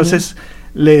estudiantes, entonces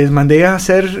les mandé a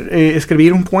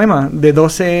escribir un poema de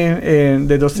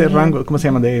 12 rangos, ¿cómo se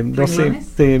llama? De 12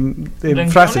 de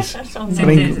frases.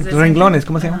 Renglones,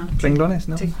 ¿cómo se llama? Renglones,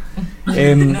 ¿no? Sí.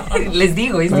 Les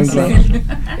digo, es difícil.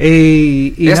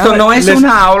 Esto no es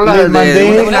una aula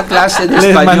de una clase de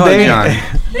español,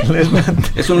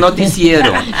 es un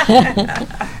noticiero.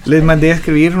 Les mandé a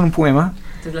escribir un poema.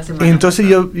 Entonces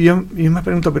yo me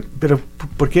pregunto, pero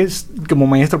 ¿por qué como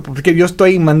maestro? Porque yo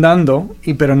estoy mandando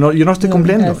pero yo no estoy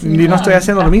cumpliendo, yo no estoy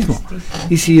haciendo lo mismo.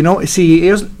 Y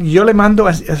yo le mando a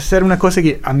hacer una cosa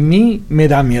que a mí me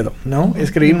da miedo, ¿no?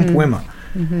 Escribir un poema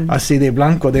así de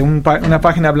blanco, de una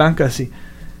página blanca así,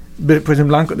 pues en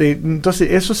blanco.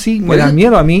 Entonces eso sí me da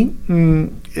miedo a mí,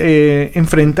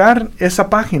 enfrentar esa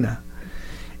página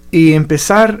y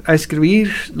empezar a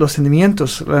escribir los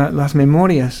sentimientos, las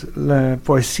memorias, la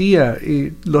poesía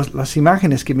y las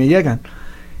imágenes que me llegan.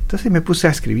 Entonces me puse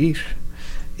a escribir.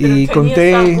 Y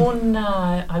conté...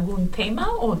 algún tema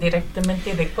o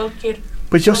directamente de cualquier...?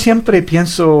 Pues yo siempre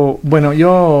pienso, bueno,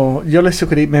 yo les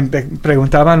sugerí, me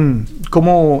preguntaban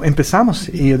cómo empezamos,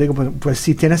 y yo digo, pues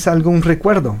si tienes algún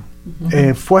recuerdo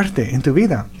fuerte en tu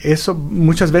vida, eso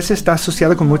muchas veces está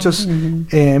asociado con muchas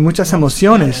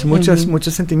emociones,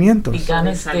 muchos sentimientos. Y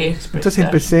ganas de expresar. Entonces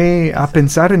empecé a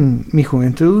pensar en mi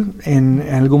juventud, en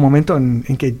algún momento en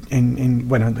que,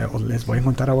 bueno, les voy a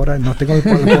contar ahora, no tengo el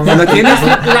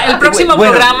próximo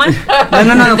programa.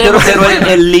 No, pero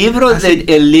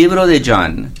el libro de John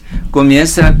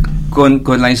comienza con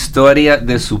la historia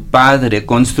de su padre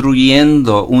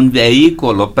construyendo un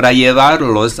vehículo para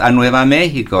llevarlos a Nueva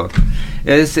México.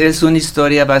 Es una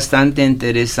historia bastante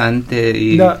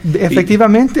interesante.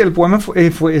 Efectivamente, el poema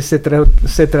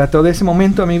se trató de ese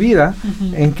momento en mi vida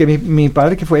en que mi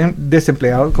padre, que fue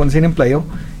desempleado, sin empleo,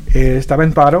 estaba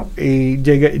en paro, y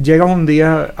llega un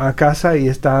día a casa y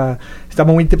estaba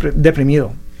muy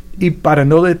deprimido. Y para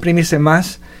no deprimirse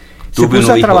más, se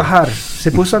puso a trabajar,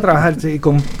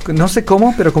 no sé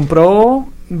cómo, pero compró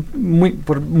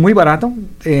por muy barato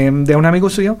de un amigo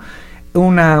suyo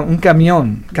un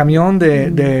camión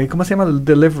de ¿cómo se llama?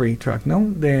 Delivery truck, ¿no?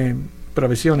 De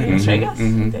provisiones.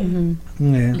 De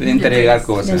entregar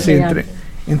cosas. Sí,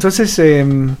 entonces,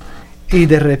 y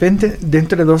de repente,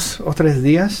 dentro de 2 o 3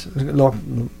 días, lo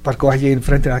parcó allí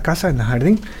enfrente de la casa, en el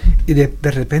jardín, y de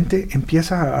repente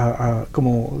empieza a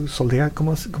como soldar,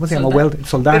 ¿cómo se llama?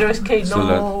 Soldar. Pero es que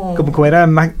como era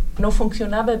no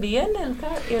funcionaba bien el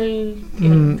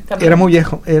camión. Era muy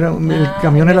viejo, el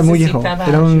camión era muy viejo.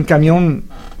 Era un camión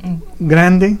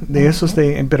grande, de esos,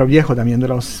 pero viejo también, de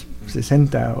los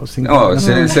 60 o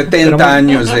 50. 70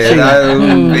 años de edad,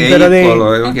 un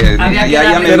vehículo.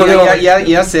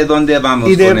 Ya sé dónde vamos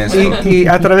con eso. Y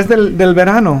a través del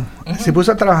verano se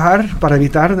puso a trabajar para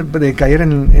evitar de caer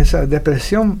en esa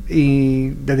depresión y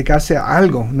dedicarse a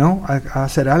algo, ¿no? A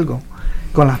hacer algo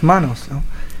con las manos, ¿no?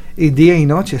 y día y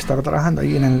noche estaba trabajando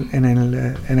ahí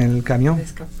en el camión.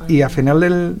 Y al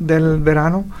final del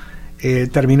verano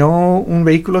terminó un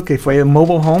vehículo que fue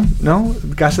mobile home, ¿no?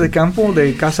 Casa de campo,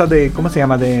 casa de, ¿cómo se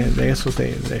llama? De esos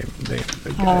trailer.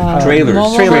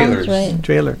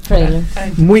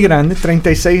 Muy grande,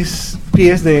 36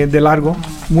 pies de largo,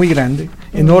 muy grande,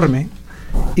 enorme,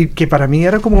 y que para mí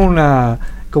era como una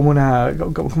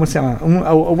 ¿cómo se llama?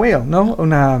 A whale, ¿no?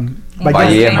 Una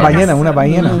ballena,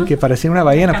 que parecía una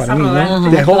ballena para mí,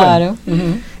 ¿no? De joven. Claro.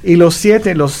 Y los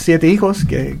siete hijos,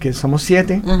 que somos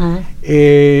 7,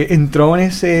 entró en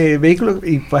ese vehículo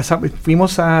y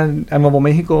fuimos a Nuevo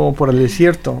México por el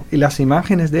desierto. Y las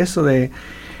imágenes de eso, de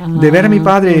ver a mi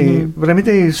padre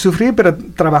realmente sufrir, pero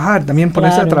trabajar, también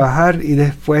ponerse a trabajar y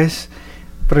después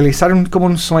realizar como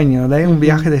un sueño, un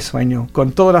viaje de sueño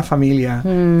con toda la familia,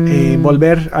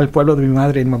 volver al pueblo de mi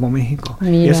madre en Nuevo México.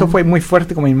 Mira. Y eso fue muy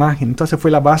fuerte como imagen. Entonces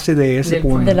fue la base de ese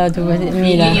poema.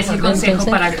 Y es el consejo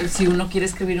para si uno quiere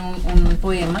escribir un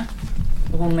poema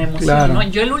o una emoción. Claro. ¿No?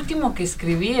 Yo el último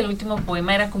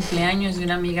poema era cumpleaños de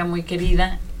una amiga muy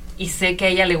querida. Y sé que a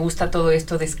ella le gusta todo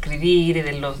esto de escribir y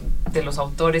de los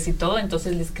autores y todo,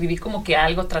 entonces le escribí como que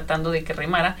algo tratando de que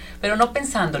rimara, pero no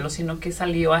pensándolo, sino que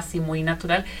salió así muy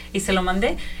natural y se lo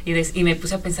mandé y me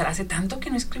puse a pensar, hace tanto que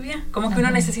no escribía, como que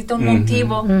uno necesita un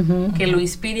motivo que lo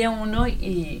inspire a uno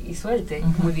y suelte.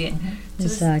 Muy bien.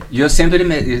 Entonces, exacto. Yo siempre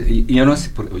yo no sé,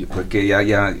 porque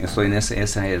ya estoy en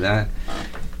esa edad,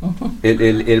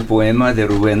 el poema de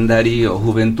Rubén Darío,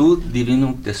 Juventud,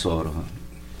 Divino Tesoro.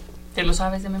 ¿Te lo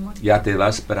sabes de memoria? Ya te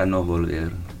vas para no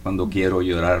volver. Cuando quiero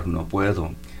llorar no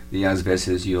puedo. 10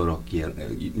 veces lloro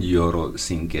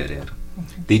sin querer.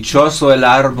 Dichoso el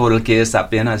árbol que es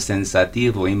apenas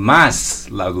sensativo y más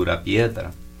la dura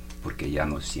piedra, porque ya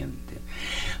no siente.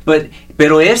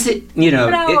 Pero ese,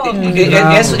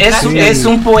 es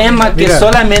un poema que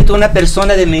solamente una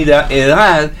persona de mi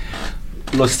edad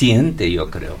lo siente,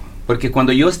 yo creo. Porque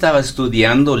cuando yo estaba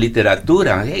estudiando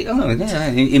literatura,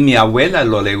 y mi abuela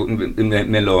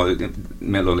me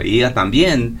lo leía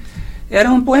también,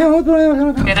 era un poema.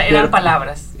 Eran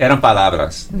palabras. Eran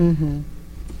palabras.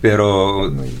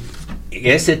 Pero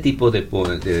ese tipo de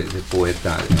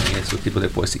poeta, ese tipo de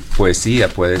poesía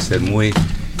puede ser muy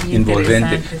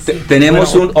envolvente. Sí.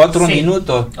 Tenemos otro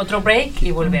minuto. Otro break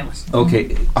y volvemos.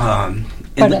 Okay.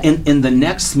 In the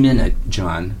next minute,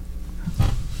 John.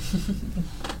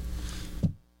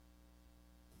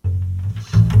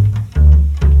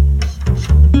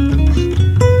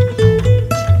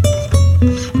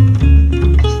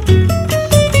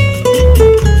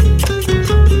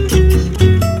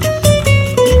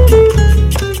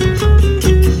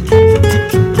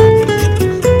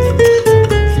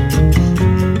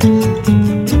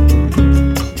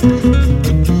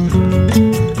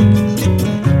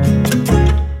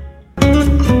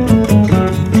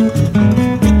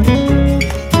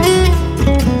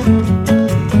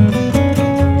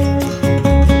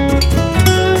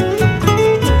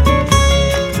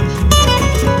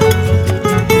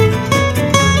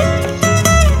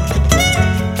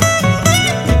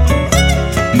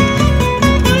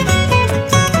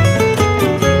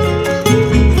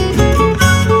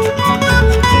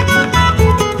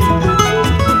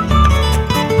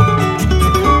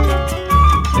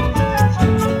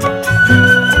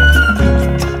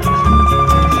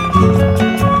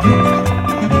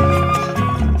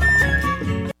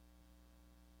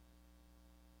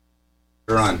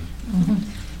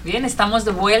 Bien, estamos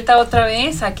de vuelta otra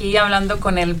vez aquí hablando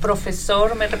con el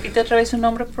profesor. ¿Me repite otra vez su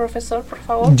nombre, profesor, por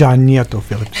favor? John Nieto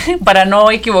Phillips. Para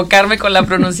no equivocarme con la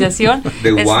pronunciación.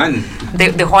 De Juan.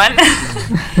 De Juan.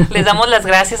 Les damos las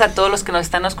gracias a todos los que nos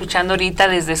están escuchando ahorita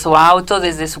desde su auto,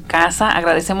 desde su casa.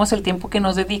 Agradecemos el tiempo que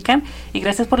nos dedican y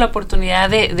gracias por la oportunidad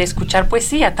de escuchar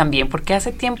poesía también, porque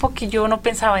hace tiempo que yo no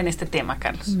pensaba en este tema,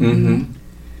 Carlos.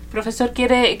 Profesor,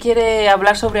 ¿quiere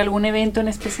hablar sobre algún evento en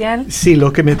especial? Sí,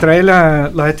 lo que me trae la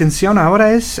atención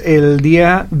ahora es el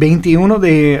día 21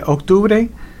 de octubre.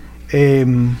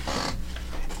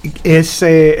 Es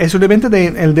un evento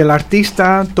del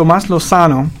artista Tomás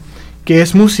Lozano, que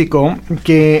es músico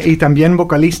y también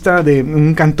vocalista de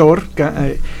un cantor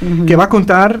que va a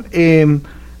contar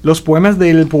los poemas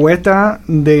del poeta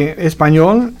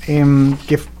español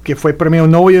que fue premio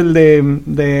Nobel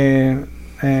de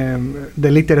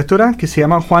literatura, que se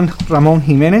llama Juan Ramón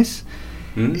Jiménez.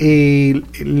 Y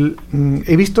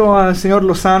he visto al señor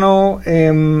Lozano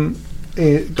Tomás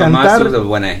cantar. Es de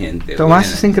buena gente.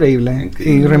 Tomás es increíble.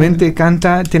 Y realmente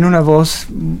canta, tiene una voz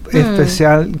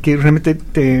especial que realmente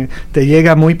te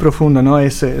llega muy profundo, ¿no?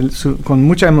 Con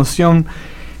mucha emoción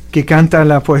que canta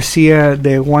la poesía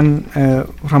de Juan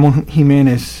Ramón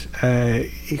Jiménez.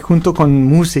 y junto con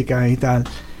música y tal.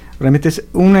 Realmente es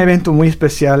un evento muy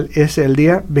especial. Es el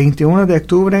día 21 de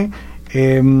octubre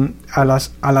a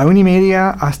la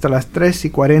 1:30 hasta las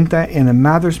 3:40 en el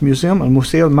Mathers Museum, el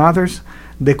Museo Mathers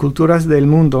de Culturas del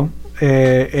Mundo,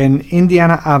 en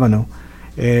Indiana Avenue,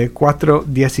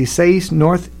 416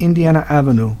 North Indiana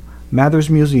Avenue, Mathers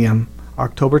Museum,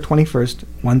 October 21st,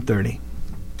 1:30.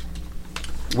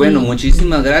 Bueno,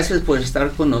 muchísimas gracias por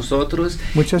estar con nosotros.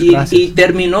 Muchas gracias. Y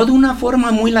terminó de una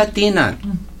forma muy latina.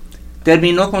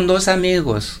 Terminó con 2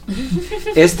 amigos.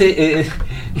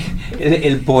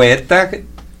 El poeta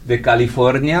de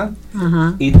California,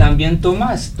 Ajá. y también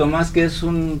Tomás, que es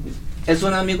un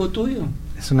amigo tuyo.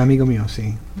 Es un amigo mío,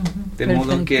 sí. De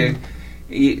modo que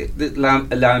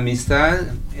la amistad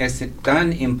es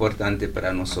tan importante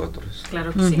para nosotros.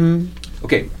 Claro que sí. Ujú.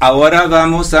 Ok, ahora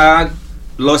vamos a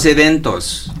los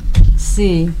eventos.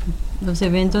 Sí, los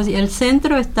eventos. Y el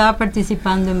centro está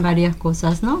participando en varias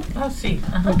cosas, ¿no? Ah, sí.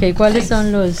 Ajá. Ok, ¿cuáles Sí.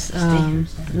 son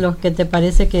los que te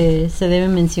parece que se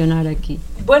deben mencionar aquí?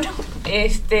 Bueno,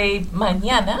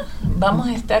 mañana vamos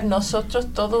a estar nosotros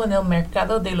todos en el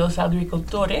mercado de los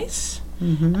agricultores,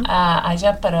 Ujú.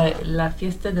 allá para la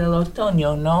fiesta del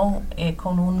otoño, ¿no?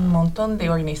 Con un montón de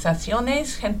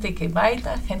organizaciones, gente que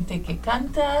baila, gente que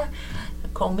canta,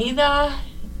 comida.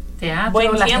 Teatro,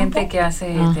 Buen la tiempo. gente que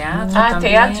hace Ajá. teatro.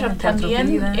 Teatro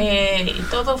también, vida. y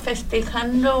todo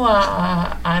festejando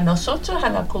a nosotros, a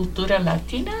la cultura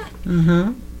latina,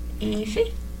 Ajá. y sí.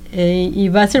 Y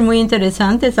va a ser muy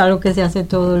interesante, es algo que se hace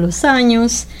todos los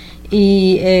años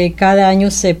y cada año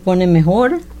se pone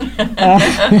mejor.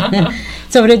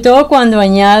 Sobre todo cuando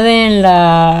añaden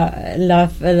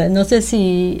no sé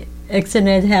si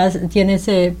Exenet tiene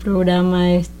ese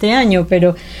programa este año,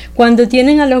 pero cuando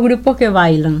tienen a los grupos que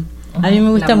bailan, a mí me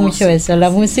gusta La mucho música, eso, la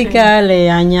sí, música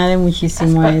le añade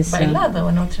muchísimo a Has eso. bailado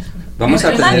en otros. Vamos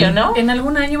a en tener- año, ¿no? En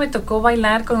algún año me tocó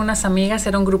bailar con unas amigas,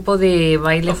 era un grupo de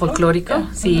baile folclórico.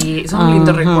 Sí, son Ajá.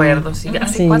 lindos recuerdos. Sí,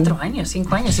 hace Sí. 4 años,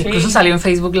 5 años. Sí. Incluso salió en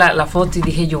Facebook la foto y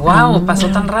dije yo, wow, pasó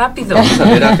tan rápido. Vamos a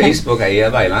ver a Facebook ahí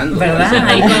bailando. ¿Verdad?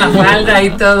 Ahí con la falda y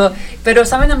todo. Pero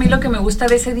 ¿saben a mí lo que me gusta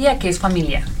de ese día? Que es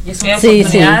familiar. Y es una Sí,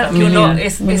 oportunidad sí. que uno Ujú.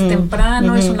 es Ujú.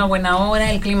 temprano, es Ujú. una buena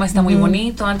hora, el clima está muy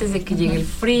bonito, antes de que llegue el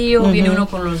frío, Ujú. viene uno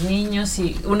con los niños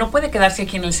y uno puede quedarse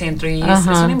aquí en el centro y es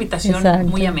Ajá, una invitación exacto.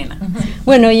 muy amena.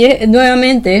 Bueno, y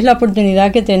nuevamente es la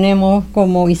oportunidad que tenemos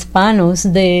como hispanos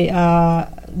de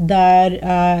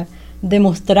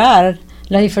demostrar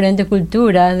las diferentes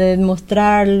culturas, de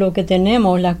demostrar lo que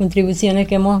tenemos, las contribuciones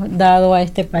que hemos dado a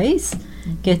este país,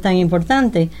 que es tan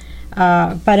importante.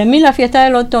 Para mí la fiesta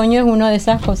del otoño es una de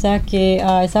esas cosas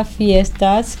esas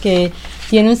fiestas que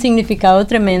tiene un significado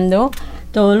tremendo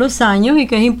todos los años y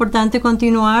que es importante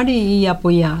continuar y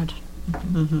apoyar.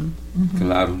 Ujú.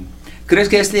 Claro. ¿Crees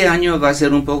que este año va a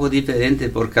ser un poco diferente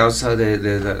por causa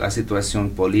de la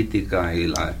situación política y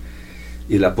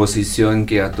la posición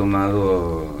que ha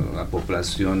tomado la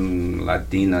población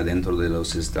latina dentro de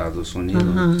los Estados Unidos?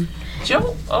 Ajá.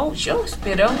 Yo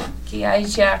espero que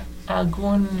haya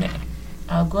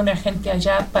alguna gente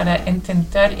allá para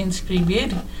intentar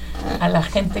inscribir a la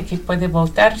gente que puede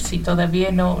votar si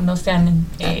todavía no se han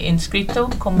inscrito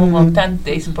como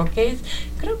votantes, porque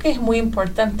creo que es muy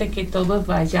importante que todos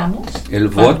vayamos. El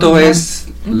para voto votar. es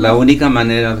la única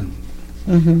manera,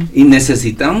 Ujú. y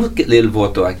necesitamos el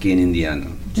voto aquí en Indiana.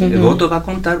 El Ujú. voto va a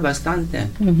contar bastante.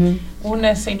 Ujú.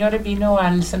 Una señora vino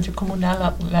al Centro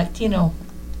Comunal Latino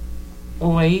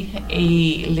hoy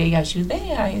y le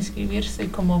ayudé a inscribirse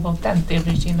como votante.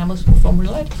 Rellenamos un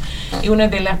formulario. Y una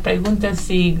de las preguntas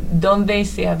si dónde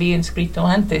se había inscrito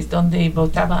antes, dónde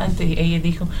votaba antes, ella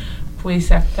dijo,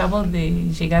 pues acabo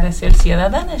de llegar a ser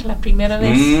ciudadana, es la primera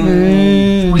vez.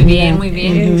 Muy bien, muy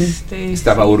bien.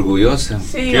 Estaba orgullosa.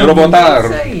 Sí, Quiero votar.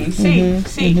 Sí, sí, Ujú,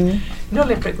 sí. ujú. No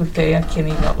le pregunté a quién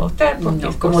iba a votar, porque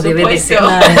No, por como debe de ser.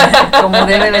 supuesto. Como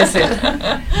debe de ser.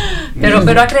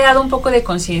 Pero ha creado un poco de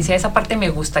conciencia. Esa parte me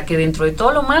gusta, que dentro de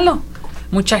todo lo malo,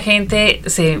 mucha gente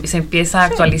se empieza a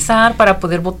actualizar para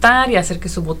poder votar y hacer que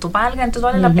su voto valga. Entonces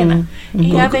vale la pena.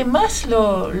 Y además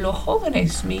los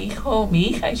jóvenes, mi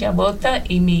hija ya vota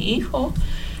y mi hijo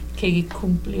que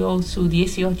cumplió sus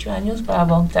 18 años va a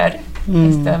votar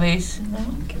esta vez, ¿no?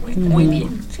 Qué bueno. Muy bien.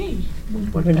 Sí, muy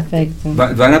importante. Perfecto.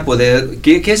 Van a poder,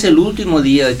 ¿qué es el último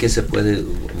día que se puede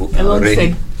El 11,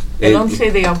 el el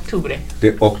 11 de octubre.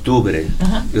 de octubre?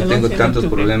 Ajá, Yo el tengo 11 de tantos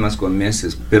octubre. problemas con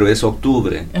meses, pero es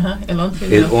octubre. Ajá, el 11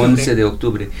 de El octubre. 11 de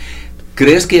octubre.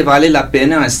 ¿Crees que vale la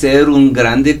pena hacer un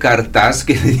grande cartaz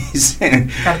que dice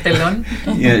Cartelón.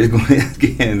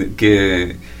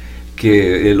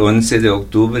 que el 11 de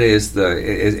octubre es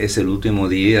el último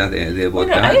día de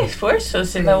Bueno, votar. hay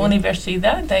esfuerzos en la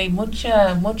universidad, hay mucho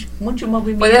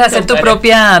movimiento. Puedes hacer tu para-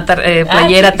 propia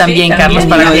playera sí, también, sí, Carlos, también.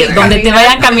 para que donde te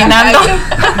vayan caminando.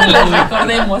 Lo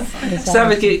recordemos.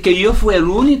 ¿Sabes que yo fui el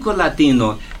único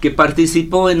latino que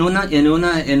participó en una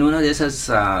de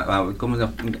esas ¿cómo se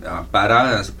llama?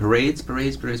 Paradas,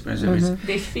 parades.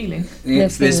 Desfilen.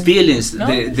 Desfiles ¿No?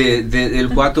 del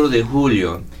 4 de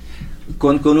julio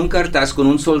con un cartaz, con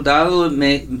un soldado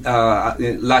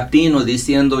latino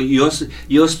diciendo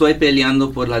yo estoy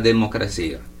peleando por la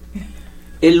democracia.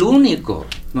 El único,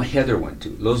 no, Heather went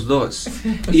too, los dos.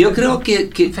 Y yo creo que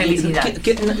Felicidades.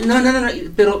 no,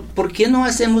 pero ¿por qué no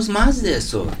hacemos más de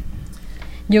eso?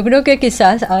 Yo creo que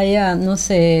quizás haya, no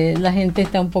sé, la gente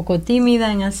está un poco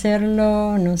tímida en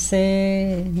hacerlo, no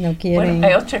sé, no quieren. Bueno,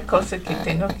 hay otra cosa que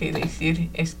tengo que decir,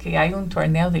 es que hay un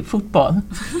torneo de fútbol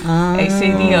Ah.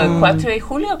 ese día, el 4 de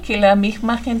julio, que la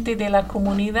misma gente de la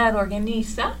comunidad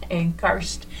organiza en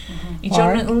Karst. Y yo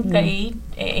Park, nunca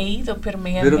he ido, pero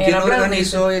me han ¿Pero quién hablado de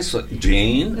organizó eso?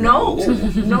 ¿Jane? No,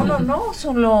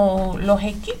 son los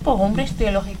equipos, hombres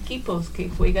de los equipos que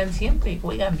juegan siempre,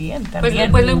 juegan bien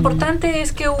también. Pues lo importante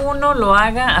es que uno lo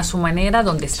haga a su manera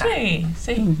donde está.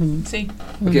 Sí.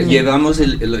 Porque llevamos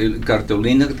el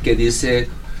cartulina que dice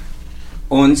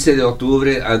 11 de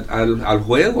octubre al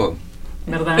juego.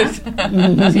 ¿Verdad?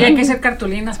 Sí, hay que hacer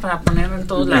cartulinas para ponerlo en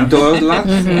todos lados. En todos lados.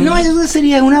 No, eso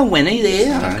sería una buena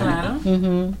idea. Claro.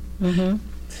 Ujú, ujú.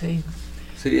 Sí.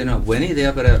 Sería una buena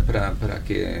idea para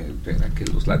que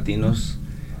los latinos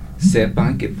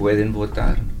sepan que pueden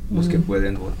votar, los que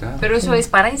pueden votar. Pero eso es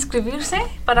para inscribirse,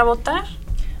 para votar.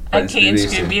 Hay Para que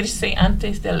inscribirse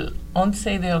antes del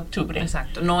 11 de octubre.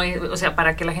 Exacto. No es, o sea,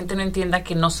 para que la gente no entienda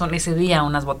que no son ese día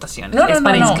unas votaciones. No, es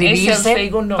para inscribirse es el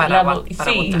segundo, para sí,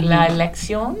 votar. la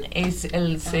elección es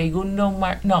el segundo,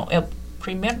 el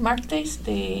primer martes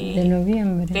De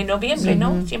noviembre. de noviembre,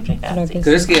 ¿no? Ujú. Siempre es Creo así. que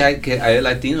 ¿Crees que hay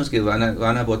latinos que van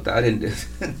a votar en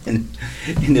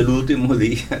el último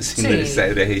día sin Sí.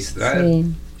 registrar? Sí.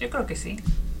 Yo creo que sí.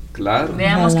 Claro.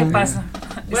 Veamos Ojalá. qué pasa.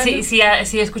 Bueno.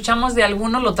 Si escuchamos de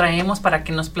alguno, lo traemos para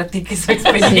que nos platique su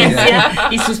experiencia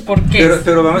y sus porqués.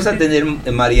 Pero vamos a tener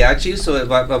mariachis o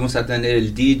vamos a tener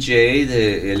el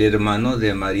DJ, el hermano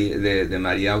de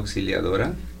María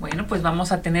Auxiliadora. Bueno, pues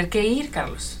vamos a tener que ir,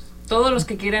 Carlos. Todos los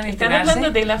que quieran Están enterarse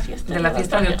hablando de la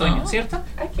fiesta de otoño, ¿cierto?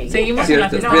 Ok. Seguimos en la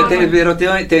Cierto, fiesta. pero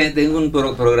tengo un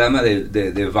programa de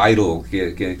Vital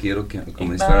que quiero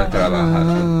comenzar a trabajar.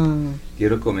 Ah.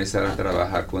 Quiero comenzar a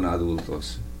trabajar con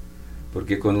adultos,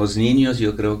 porque con los niños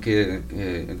yo creo que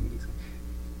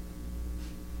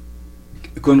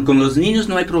con los niños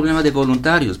no hay problema de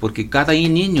voluntarios, porque cada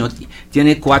niño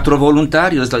tiene 4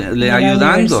 voluntarios le La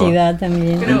ayudando. universidad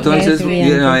también. Entonces,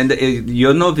 Estudiantes.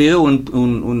 yo no veo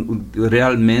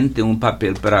realmente un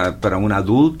papel para un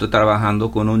adulto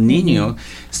trabajando con un niño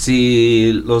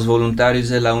si los voluntarios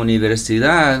de la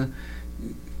universidad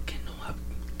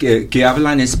que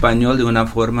hablan español de una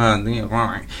forma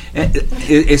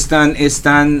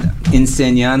están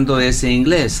enseñando ese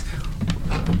inglés.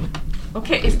 Ok,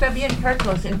 está bien,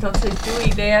 Carlos. Entonces, tu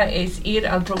idea es ir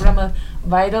al programa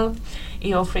Vital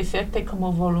y ofrecerte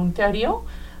como voluntario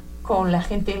con la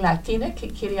gente latina que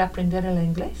quiere aprender el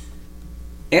inglés.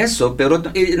 Eso, pero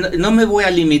no me voy a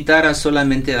limitar a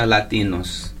solamente a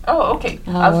latinos. Oh, ok.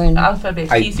 Bueno.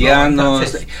 Alfabetismo. Haitianos,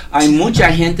 entonces. hay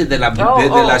mucha gente de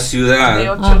la ciudad, De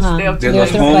Ajá. de De los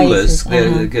otros homeless,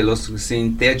 países, ajá. que los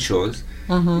sin techos.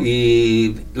 Ajá.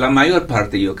 Y la mayor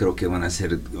parte yo creo que van a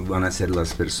ser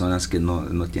las personas que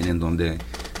no tienen donde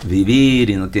vivir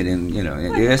y no tienen,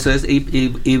 eso es,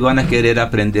 y van a querer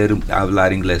aprender a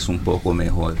hablar inglés un poco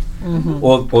mejor.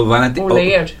 O van a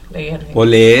leer,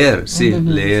 sí,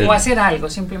 leer. O hacer algo,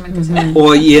 simplemente hacer algo.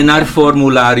 O llenar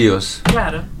formularios.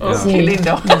 Claro. Oh, Sí. qué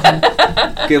lindo.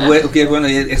 Qué bueno,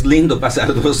 es lindo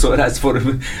pasar 2 horas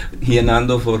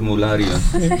llenando formularios.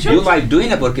 You like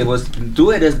doing it porque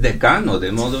tú eres decano,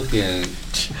 de modo que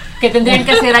tendrían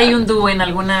que hacer ahí un dúo en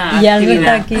alguna Ya no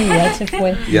está actividad. aquí, ya se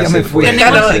fue. ya Ya se me fui. fue.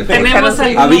 Tenemos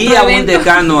algún Había otro un evento.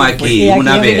 decano aquí Sí, aquí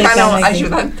una hay un vez. decano. Decano,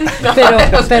 ayudante.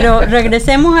 Pero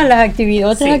regresemos a las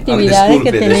otras Sí. actividades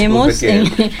Disculpe, que tenemos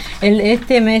disculpe en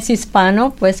este mes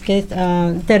hispano, pues que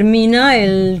termina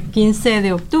el 15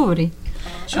 de octubre.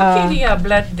 Yo quería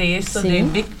hablar de eso sí. de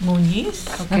Vic Muñiz,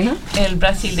 Ajá. el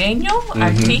brasileño,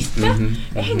 artista.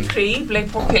 Es increíble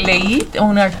porque leí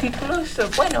un artículo,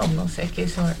 bueno, no sé qué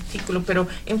es un artículo, pero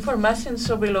información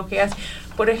sobre lo que hace.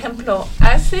 Por ejemplo,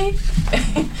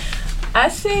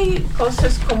 hace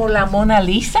cosas como la Mona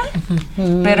Lisa,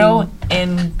 pero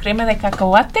en crema de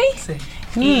cacahuate Sí.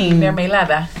 y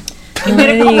mermelada. No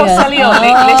Mire me cómo digas. salió.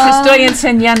 Les estoy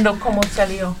enseñando cómo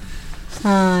salió.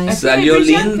 Ay, Así Salió es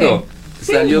brillante. lindo,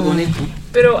 salió bonito.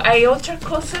 Pero hay otras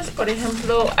cosas, por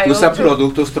ejemplo, hay Usa otro-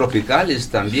 productos tropicales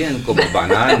también, como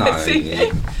banana. Sí. y-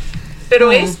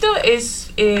 Pero esto es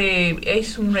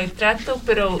un retrato,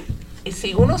 pero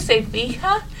si uno se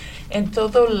fija en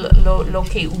todo lo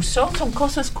que usó, son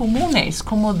cosas comunes,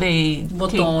 como de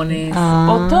Botones.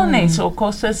 botones o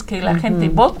cosas que la gente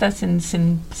bota sin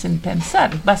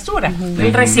pensar, basura.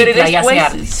 Él recicla y hace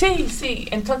arte. Sí,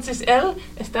 entonces él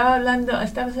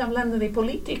estabas hablando de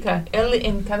política, él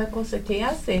en cada cosa que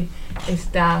hace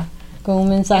está con un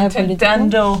mensaje político.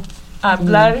 intentando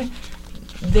hablar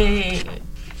de,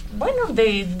 bueno,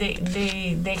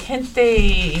 de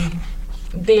gente,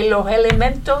 de los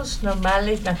elementos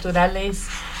normales, naturales,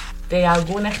 de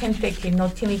alguna gente que no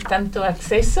tiene tanto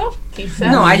acceso, quizás.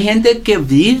 No, hay gente que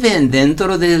vive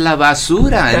dentro de la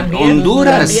basura en También,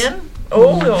 Honduras. también,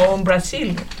 o en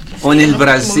Brasil. O en el ¿no?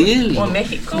 Brasil. O en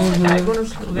México, en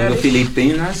algunos En lugares. las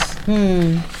Filipinas.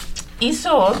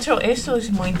 Hizo otro, eso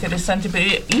es muy interesante, pero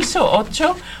hizo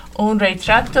otro, un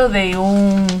retrato de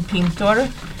un pintor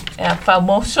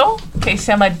famoso que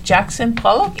se llama Jackson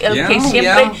Pollock, el Yeah, que siempre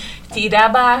yeah.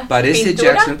 tiraba Parece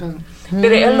pintura, Jackson.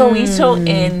 pero él lo hizo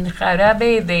en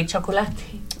jarabe de chocolate,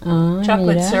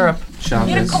 chocolate mira. syrup. Chocolate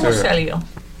Mira cómo syrup. salió.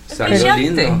 Es Salió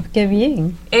brillante. lindo. Qué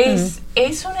bien. Es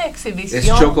una Es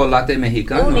exhibición chocolate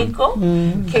mexicano. único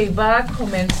que va a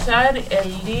comenzar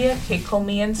el día que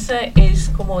comienza, es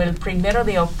como el 1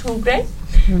 de octubre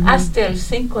hasta el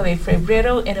 5 de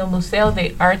febrero en el Museo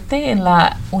de Arte en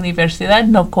la universidad.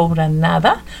 No cobran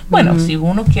nada. Bueno, si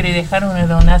uno quiere dejar una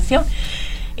donación.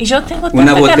 Y yo tengo Una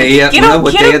tanta botella- ganas. una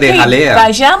botella de que jalea.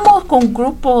 vayamos con un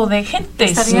grupo de gente.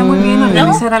 Estaría muy bien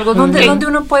organizar algo. ¿Dónde, Ok. ¿Dónde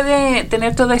uno puede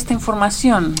tener toda esta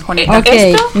información, Juanita? Ok,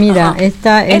 ¿Esto? mira, Ajá.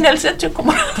 esta En es el centro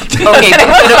comunal. Ok,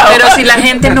 pero si la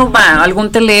gente no va,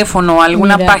 algún teléfono,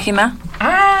 alguna Mira. página.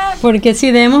 Ah, porque sí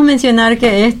debemos mencionar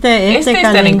que este Este está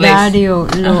en calendario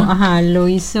lo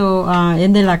hizo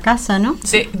es de la casa, ¿no?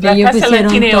 sí, Que la ellos casa la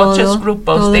pusieron tiene todo- 8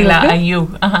 grupos todo de lo la que- IU.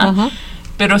 Ajá. Ajá.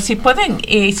 Pero si pueden,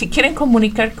 si quieren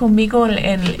comunicar conmigo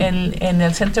en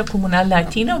el Centro Comunal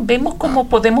Latino, vemos cómo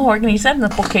podemos organizarnos,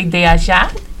 porque de allá,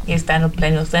 que está en el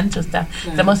pleno centro,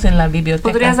 estamos en la biblioteca.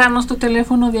 ¿Podrías darnos tu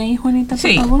teléfono de ahí, Juanita, por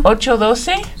Sí, favor?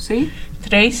 812 Sí.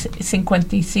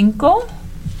 355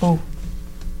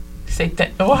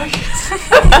 ¡Ay!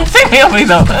 Se me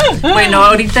olvidó. Bueno,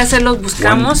 ahorita se los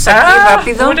buscamos aquí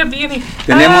rápido. Ahora viene.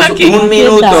 Tenemos Aquí. un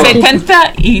minuto.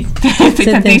 70 y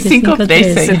 75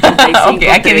 13. 75, Ok,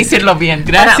 hay que 13. decirlo bien.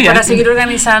 Gracias. Para seguir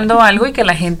organizando algo y que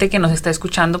la gente que nos está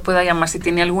escuchando pueda llamar si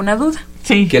tiene alguna duda.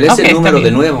 Sí. ¿Qué es Ok, el está número de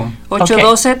bien. nuevo?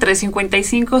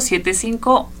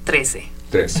 812-355-7513.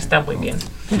 3. Está muy bien.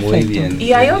 Muy bien.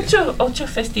 Y hay muy bien. ocho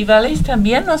festivales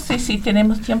también. No sé si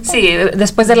tenemos tiempo. Sí,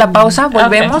 después de la pausa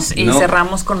volvemos y No.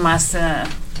 cerramos con más.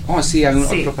 Oh, sí, hay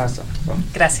Sí. otro paso. Oh.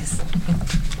 Gracias.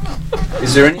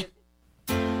 Is there any-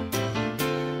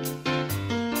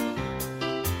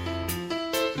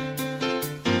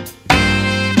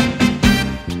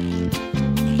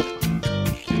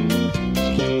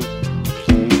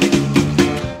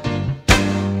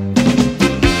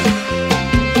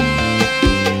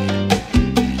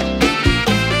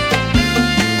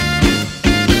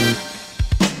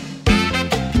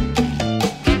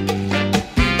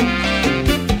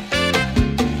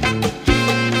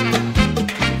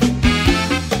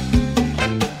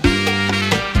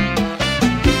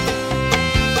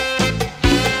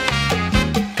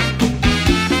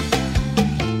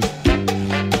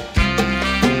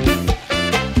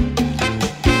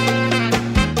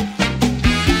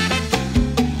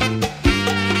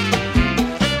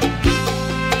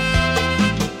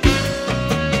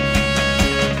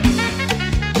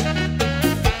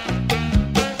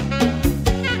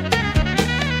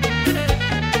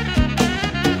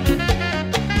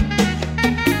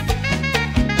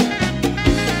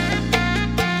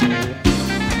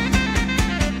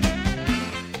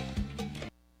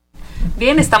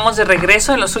 Bien, estamos de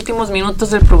regreso en los últimos minutos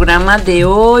del programa de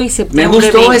hoy, Me septiembre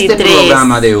gustó 23. este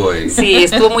programa de hoy. Sí,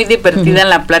 estuvo muy divertida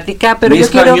la plática, pero Mi yo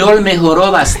quiero... español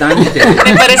mejoró bastante.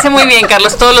 Me parece muy bien,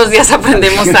 Carlos. Todos los días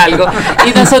aprendemos algo.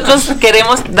 Y nosotros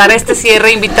queremos dar este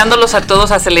cierre invitándolos a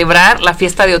todos a celebrar la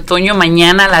fiesta de otoño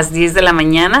mañana a las 10 de la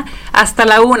mañana hasta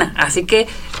la 1. Así que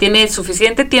tiene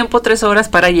suficiente tiempo, 3 horas,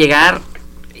 para llegar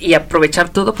y aprovechar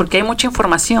todo porque hay mucha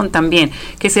información también,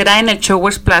 que será en el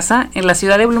Showers Plaza. En la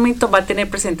ciudad de Bloomington va a tener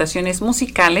presentaciones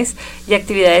musicales y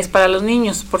actividades para los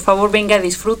niños. Por favor, venga,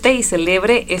 disfrute y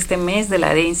celebre este mes de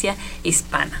la herencia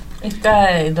hispana.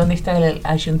 ¿Dónde está el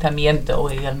ayuntamiento o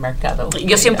el mercado?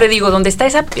 Yo siempre digo, ¿dónde está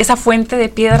esa fuente de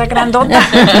piedra grandota?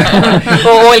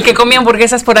 O el que come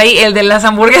hamburguesas por ahí, el de las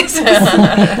hamburguesas.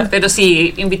 Pero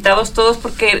sí, invitados todos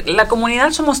porque la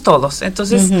comunidad somos todos.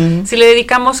 Entonces, si le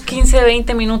dedicamos 15,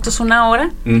 20 minutos, una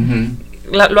hora,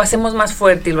 lo hacemos más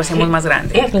fuerte y lo hacemos más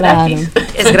grande. Es gratis.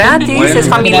 Es gratis, Bueno. es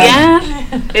familiar,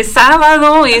 es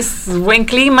sábado, es buen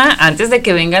clima. Antes de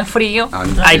que venga el frío,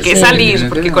 hay que salir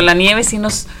porque con la nieve sí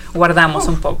nos guardamos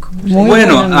un poco.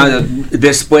 Bueno,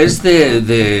 después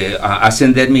de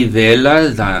ascender mi vela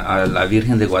a la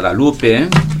Virgen de Guadalupe,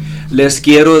 les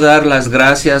quiero dar las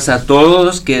gracias a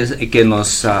todos que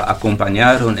nos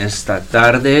acompañaron esta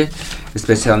tarde,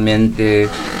 especialmente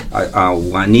a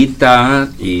Juanita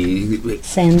y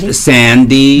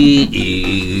Sandy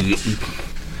y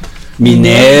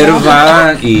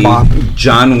Minerva y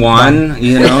John Juan,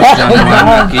 John Juan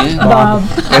aquí.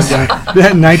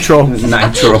 Nitro.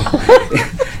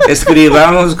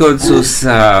 Escribamos con sus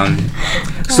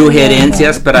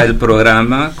sugerencias para el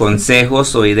programa,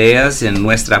 consejos o ideas en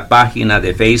nuestra página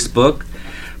de Facebook.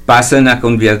 Pasen a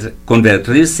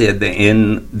convertirse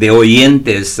de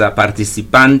oyentes a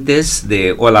participantes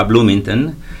de Hola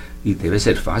Bloomington. Y debe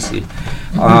ser fácil.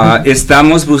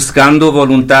 Estamos buscando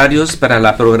voluntarios para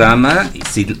el programa.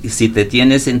 Si te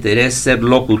tienes interés ser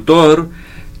locutor,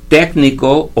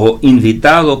 técnico o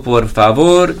invitado, por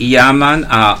favor, llaman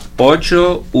a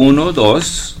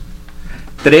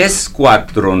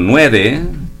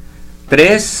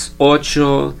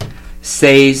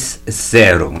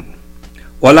 812-349-3860.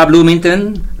 Hola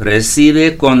Bloomington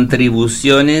recibe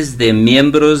contribuciones de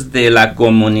miembros de la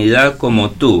comunidad como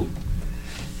tú.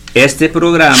 Este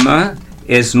programa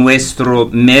es nuestro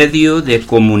medio de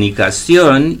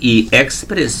comunicación y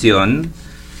expresión.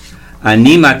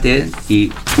 Anímate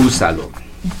y úsalo.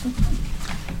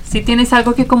 Si tienes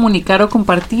algo que comunicar o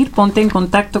compartir, ponte en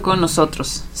contacto con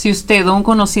nosotros. Si usted o un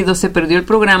conocido se perdió el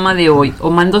programa de hoy o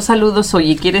mandó saludos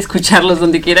hoy y quiere escucharlos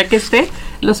donde quiera que esté,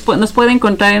 nos puede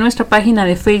encontrar en nuestra página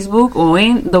de Facebook o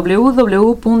en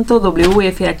www.wfhb.org.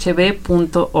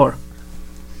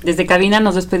 Desde cabina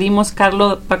nos despedimos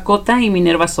Carlos Pacota y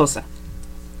Minerva Sosa.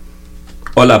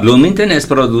 Hola Bloomington es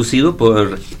producido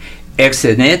por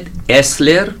Exenet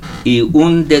Esler y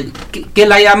que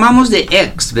la llamamos de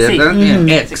Ex, ¿verdad? Sí.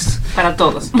 Ex. Para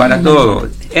todos. Para todo.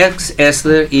 Ex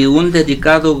Esler y un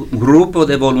dedicado grupo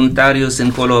de voluntarios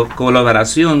en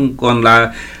colaboración con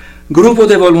la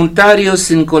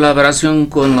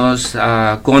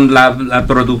la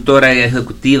productora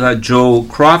ejecutiva Joe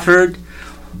Crawford.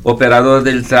 Operador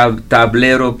del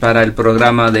tablero para el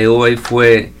programa de hoy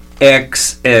fue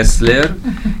Ex Esler.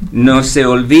 No se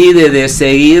olvide de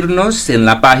seguirnos en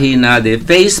la página de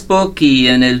Facebook y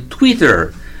en el Twitter.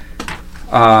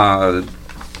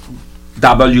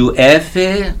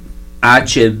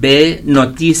 WFHB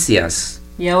Noticias.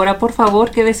 Y ahora, por favor,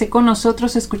 quédese con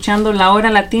nosotros escuchando La Hora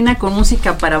Latina con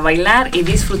música para bailar y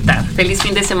disfrutar. Feliz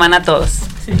fin de semana a todos.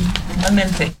 Sí,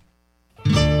 igualmente.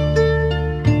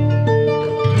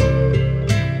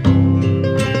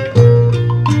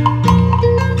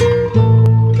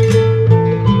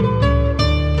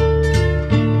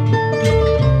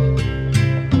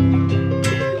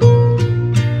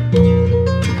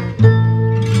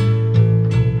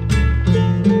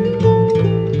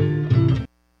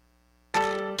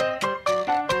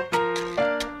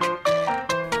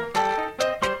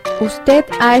 Usted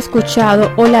ha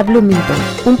escuchado Hola Bloomington,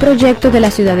 un proyecto de la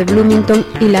ciudad de Bloomington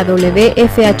y la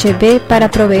WFHB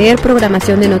para proveer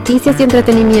programación de noticias y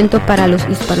entretenimiento para los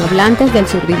hispanohablantes del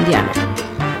sur de Indiana.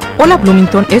 Hola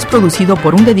Bloomington es producido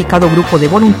por un dedicado grupo de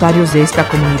voluntarios de esta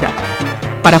comunidad.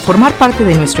 Para formar parte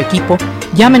de nuestro equipo,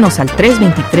 llámenos al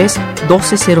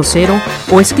 323-1200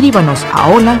 o escríbanos a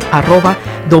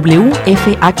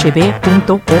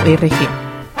hola@wfhb.org.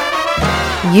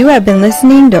 You have been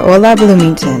listening to Hola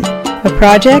Bloomington, a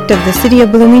project of the City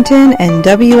of Bloomington and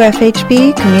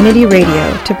WFHB Community Radio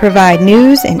to provide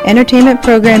news and entertainment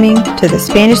programming to the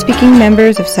Spanish-speaking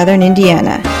members of Southern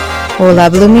Indiana. Hola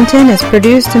Bloomington is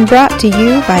produced and brought to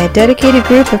you by a dedicated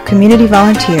group of community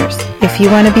volunteers. If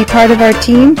you want to be part of our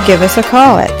team, give us a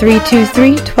call at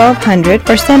 323-1200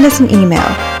 or send us an email,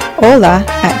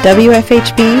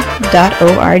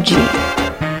 hola@wfhb.org.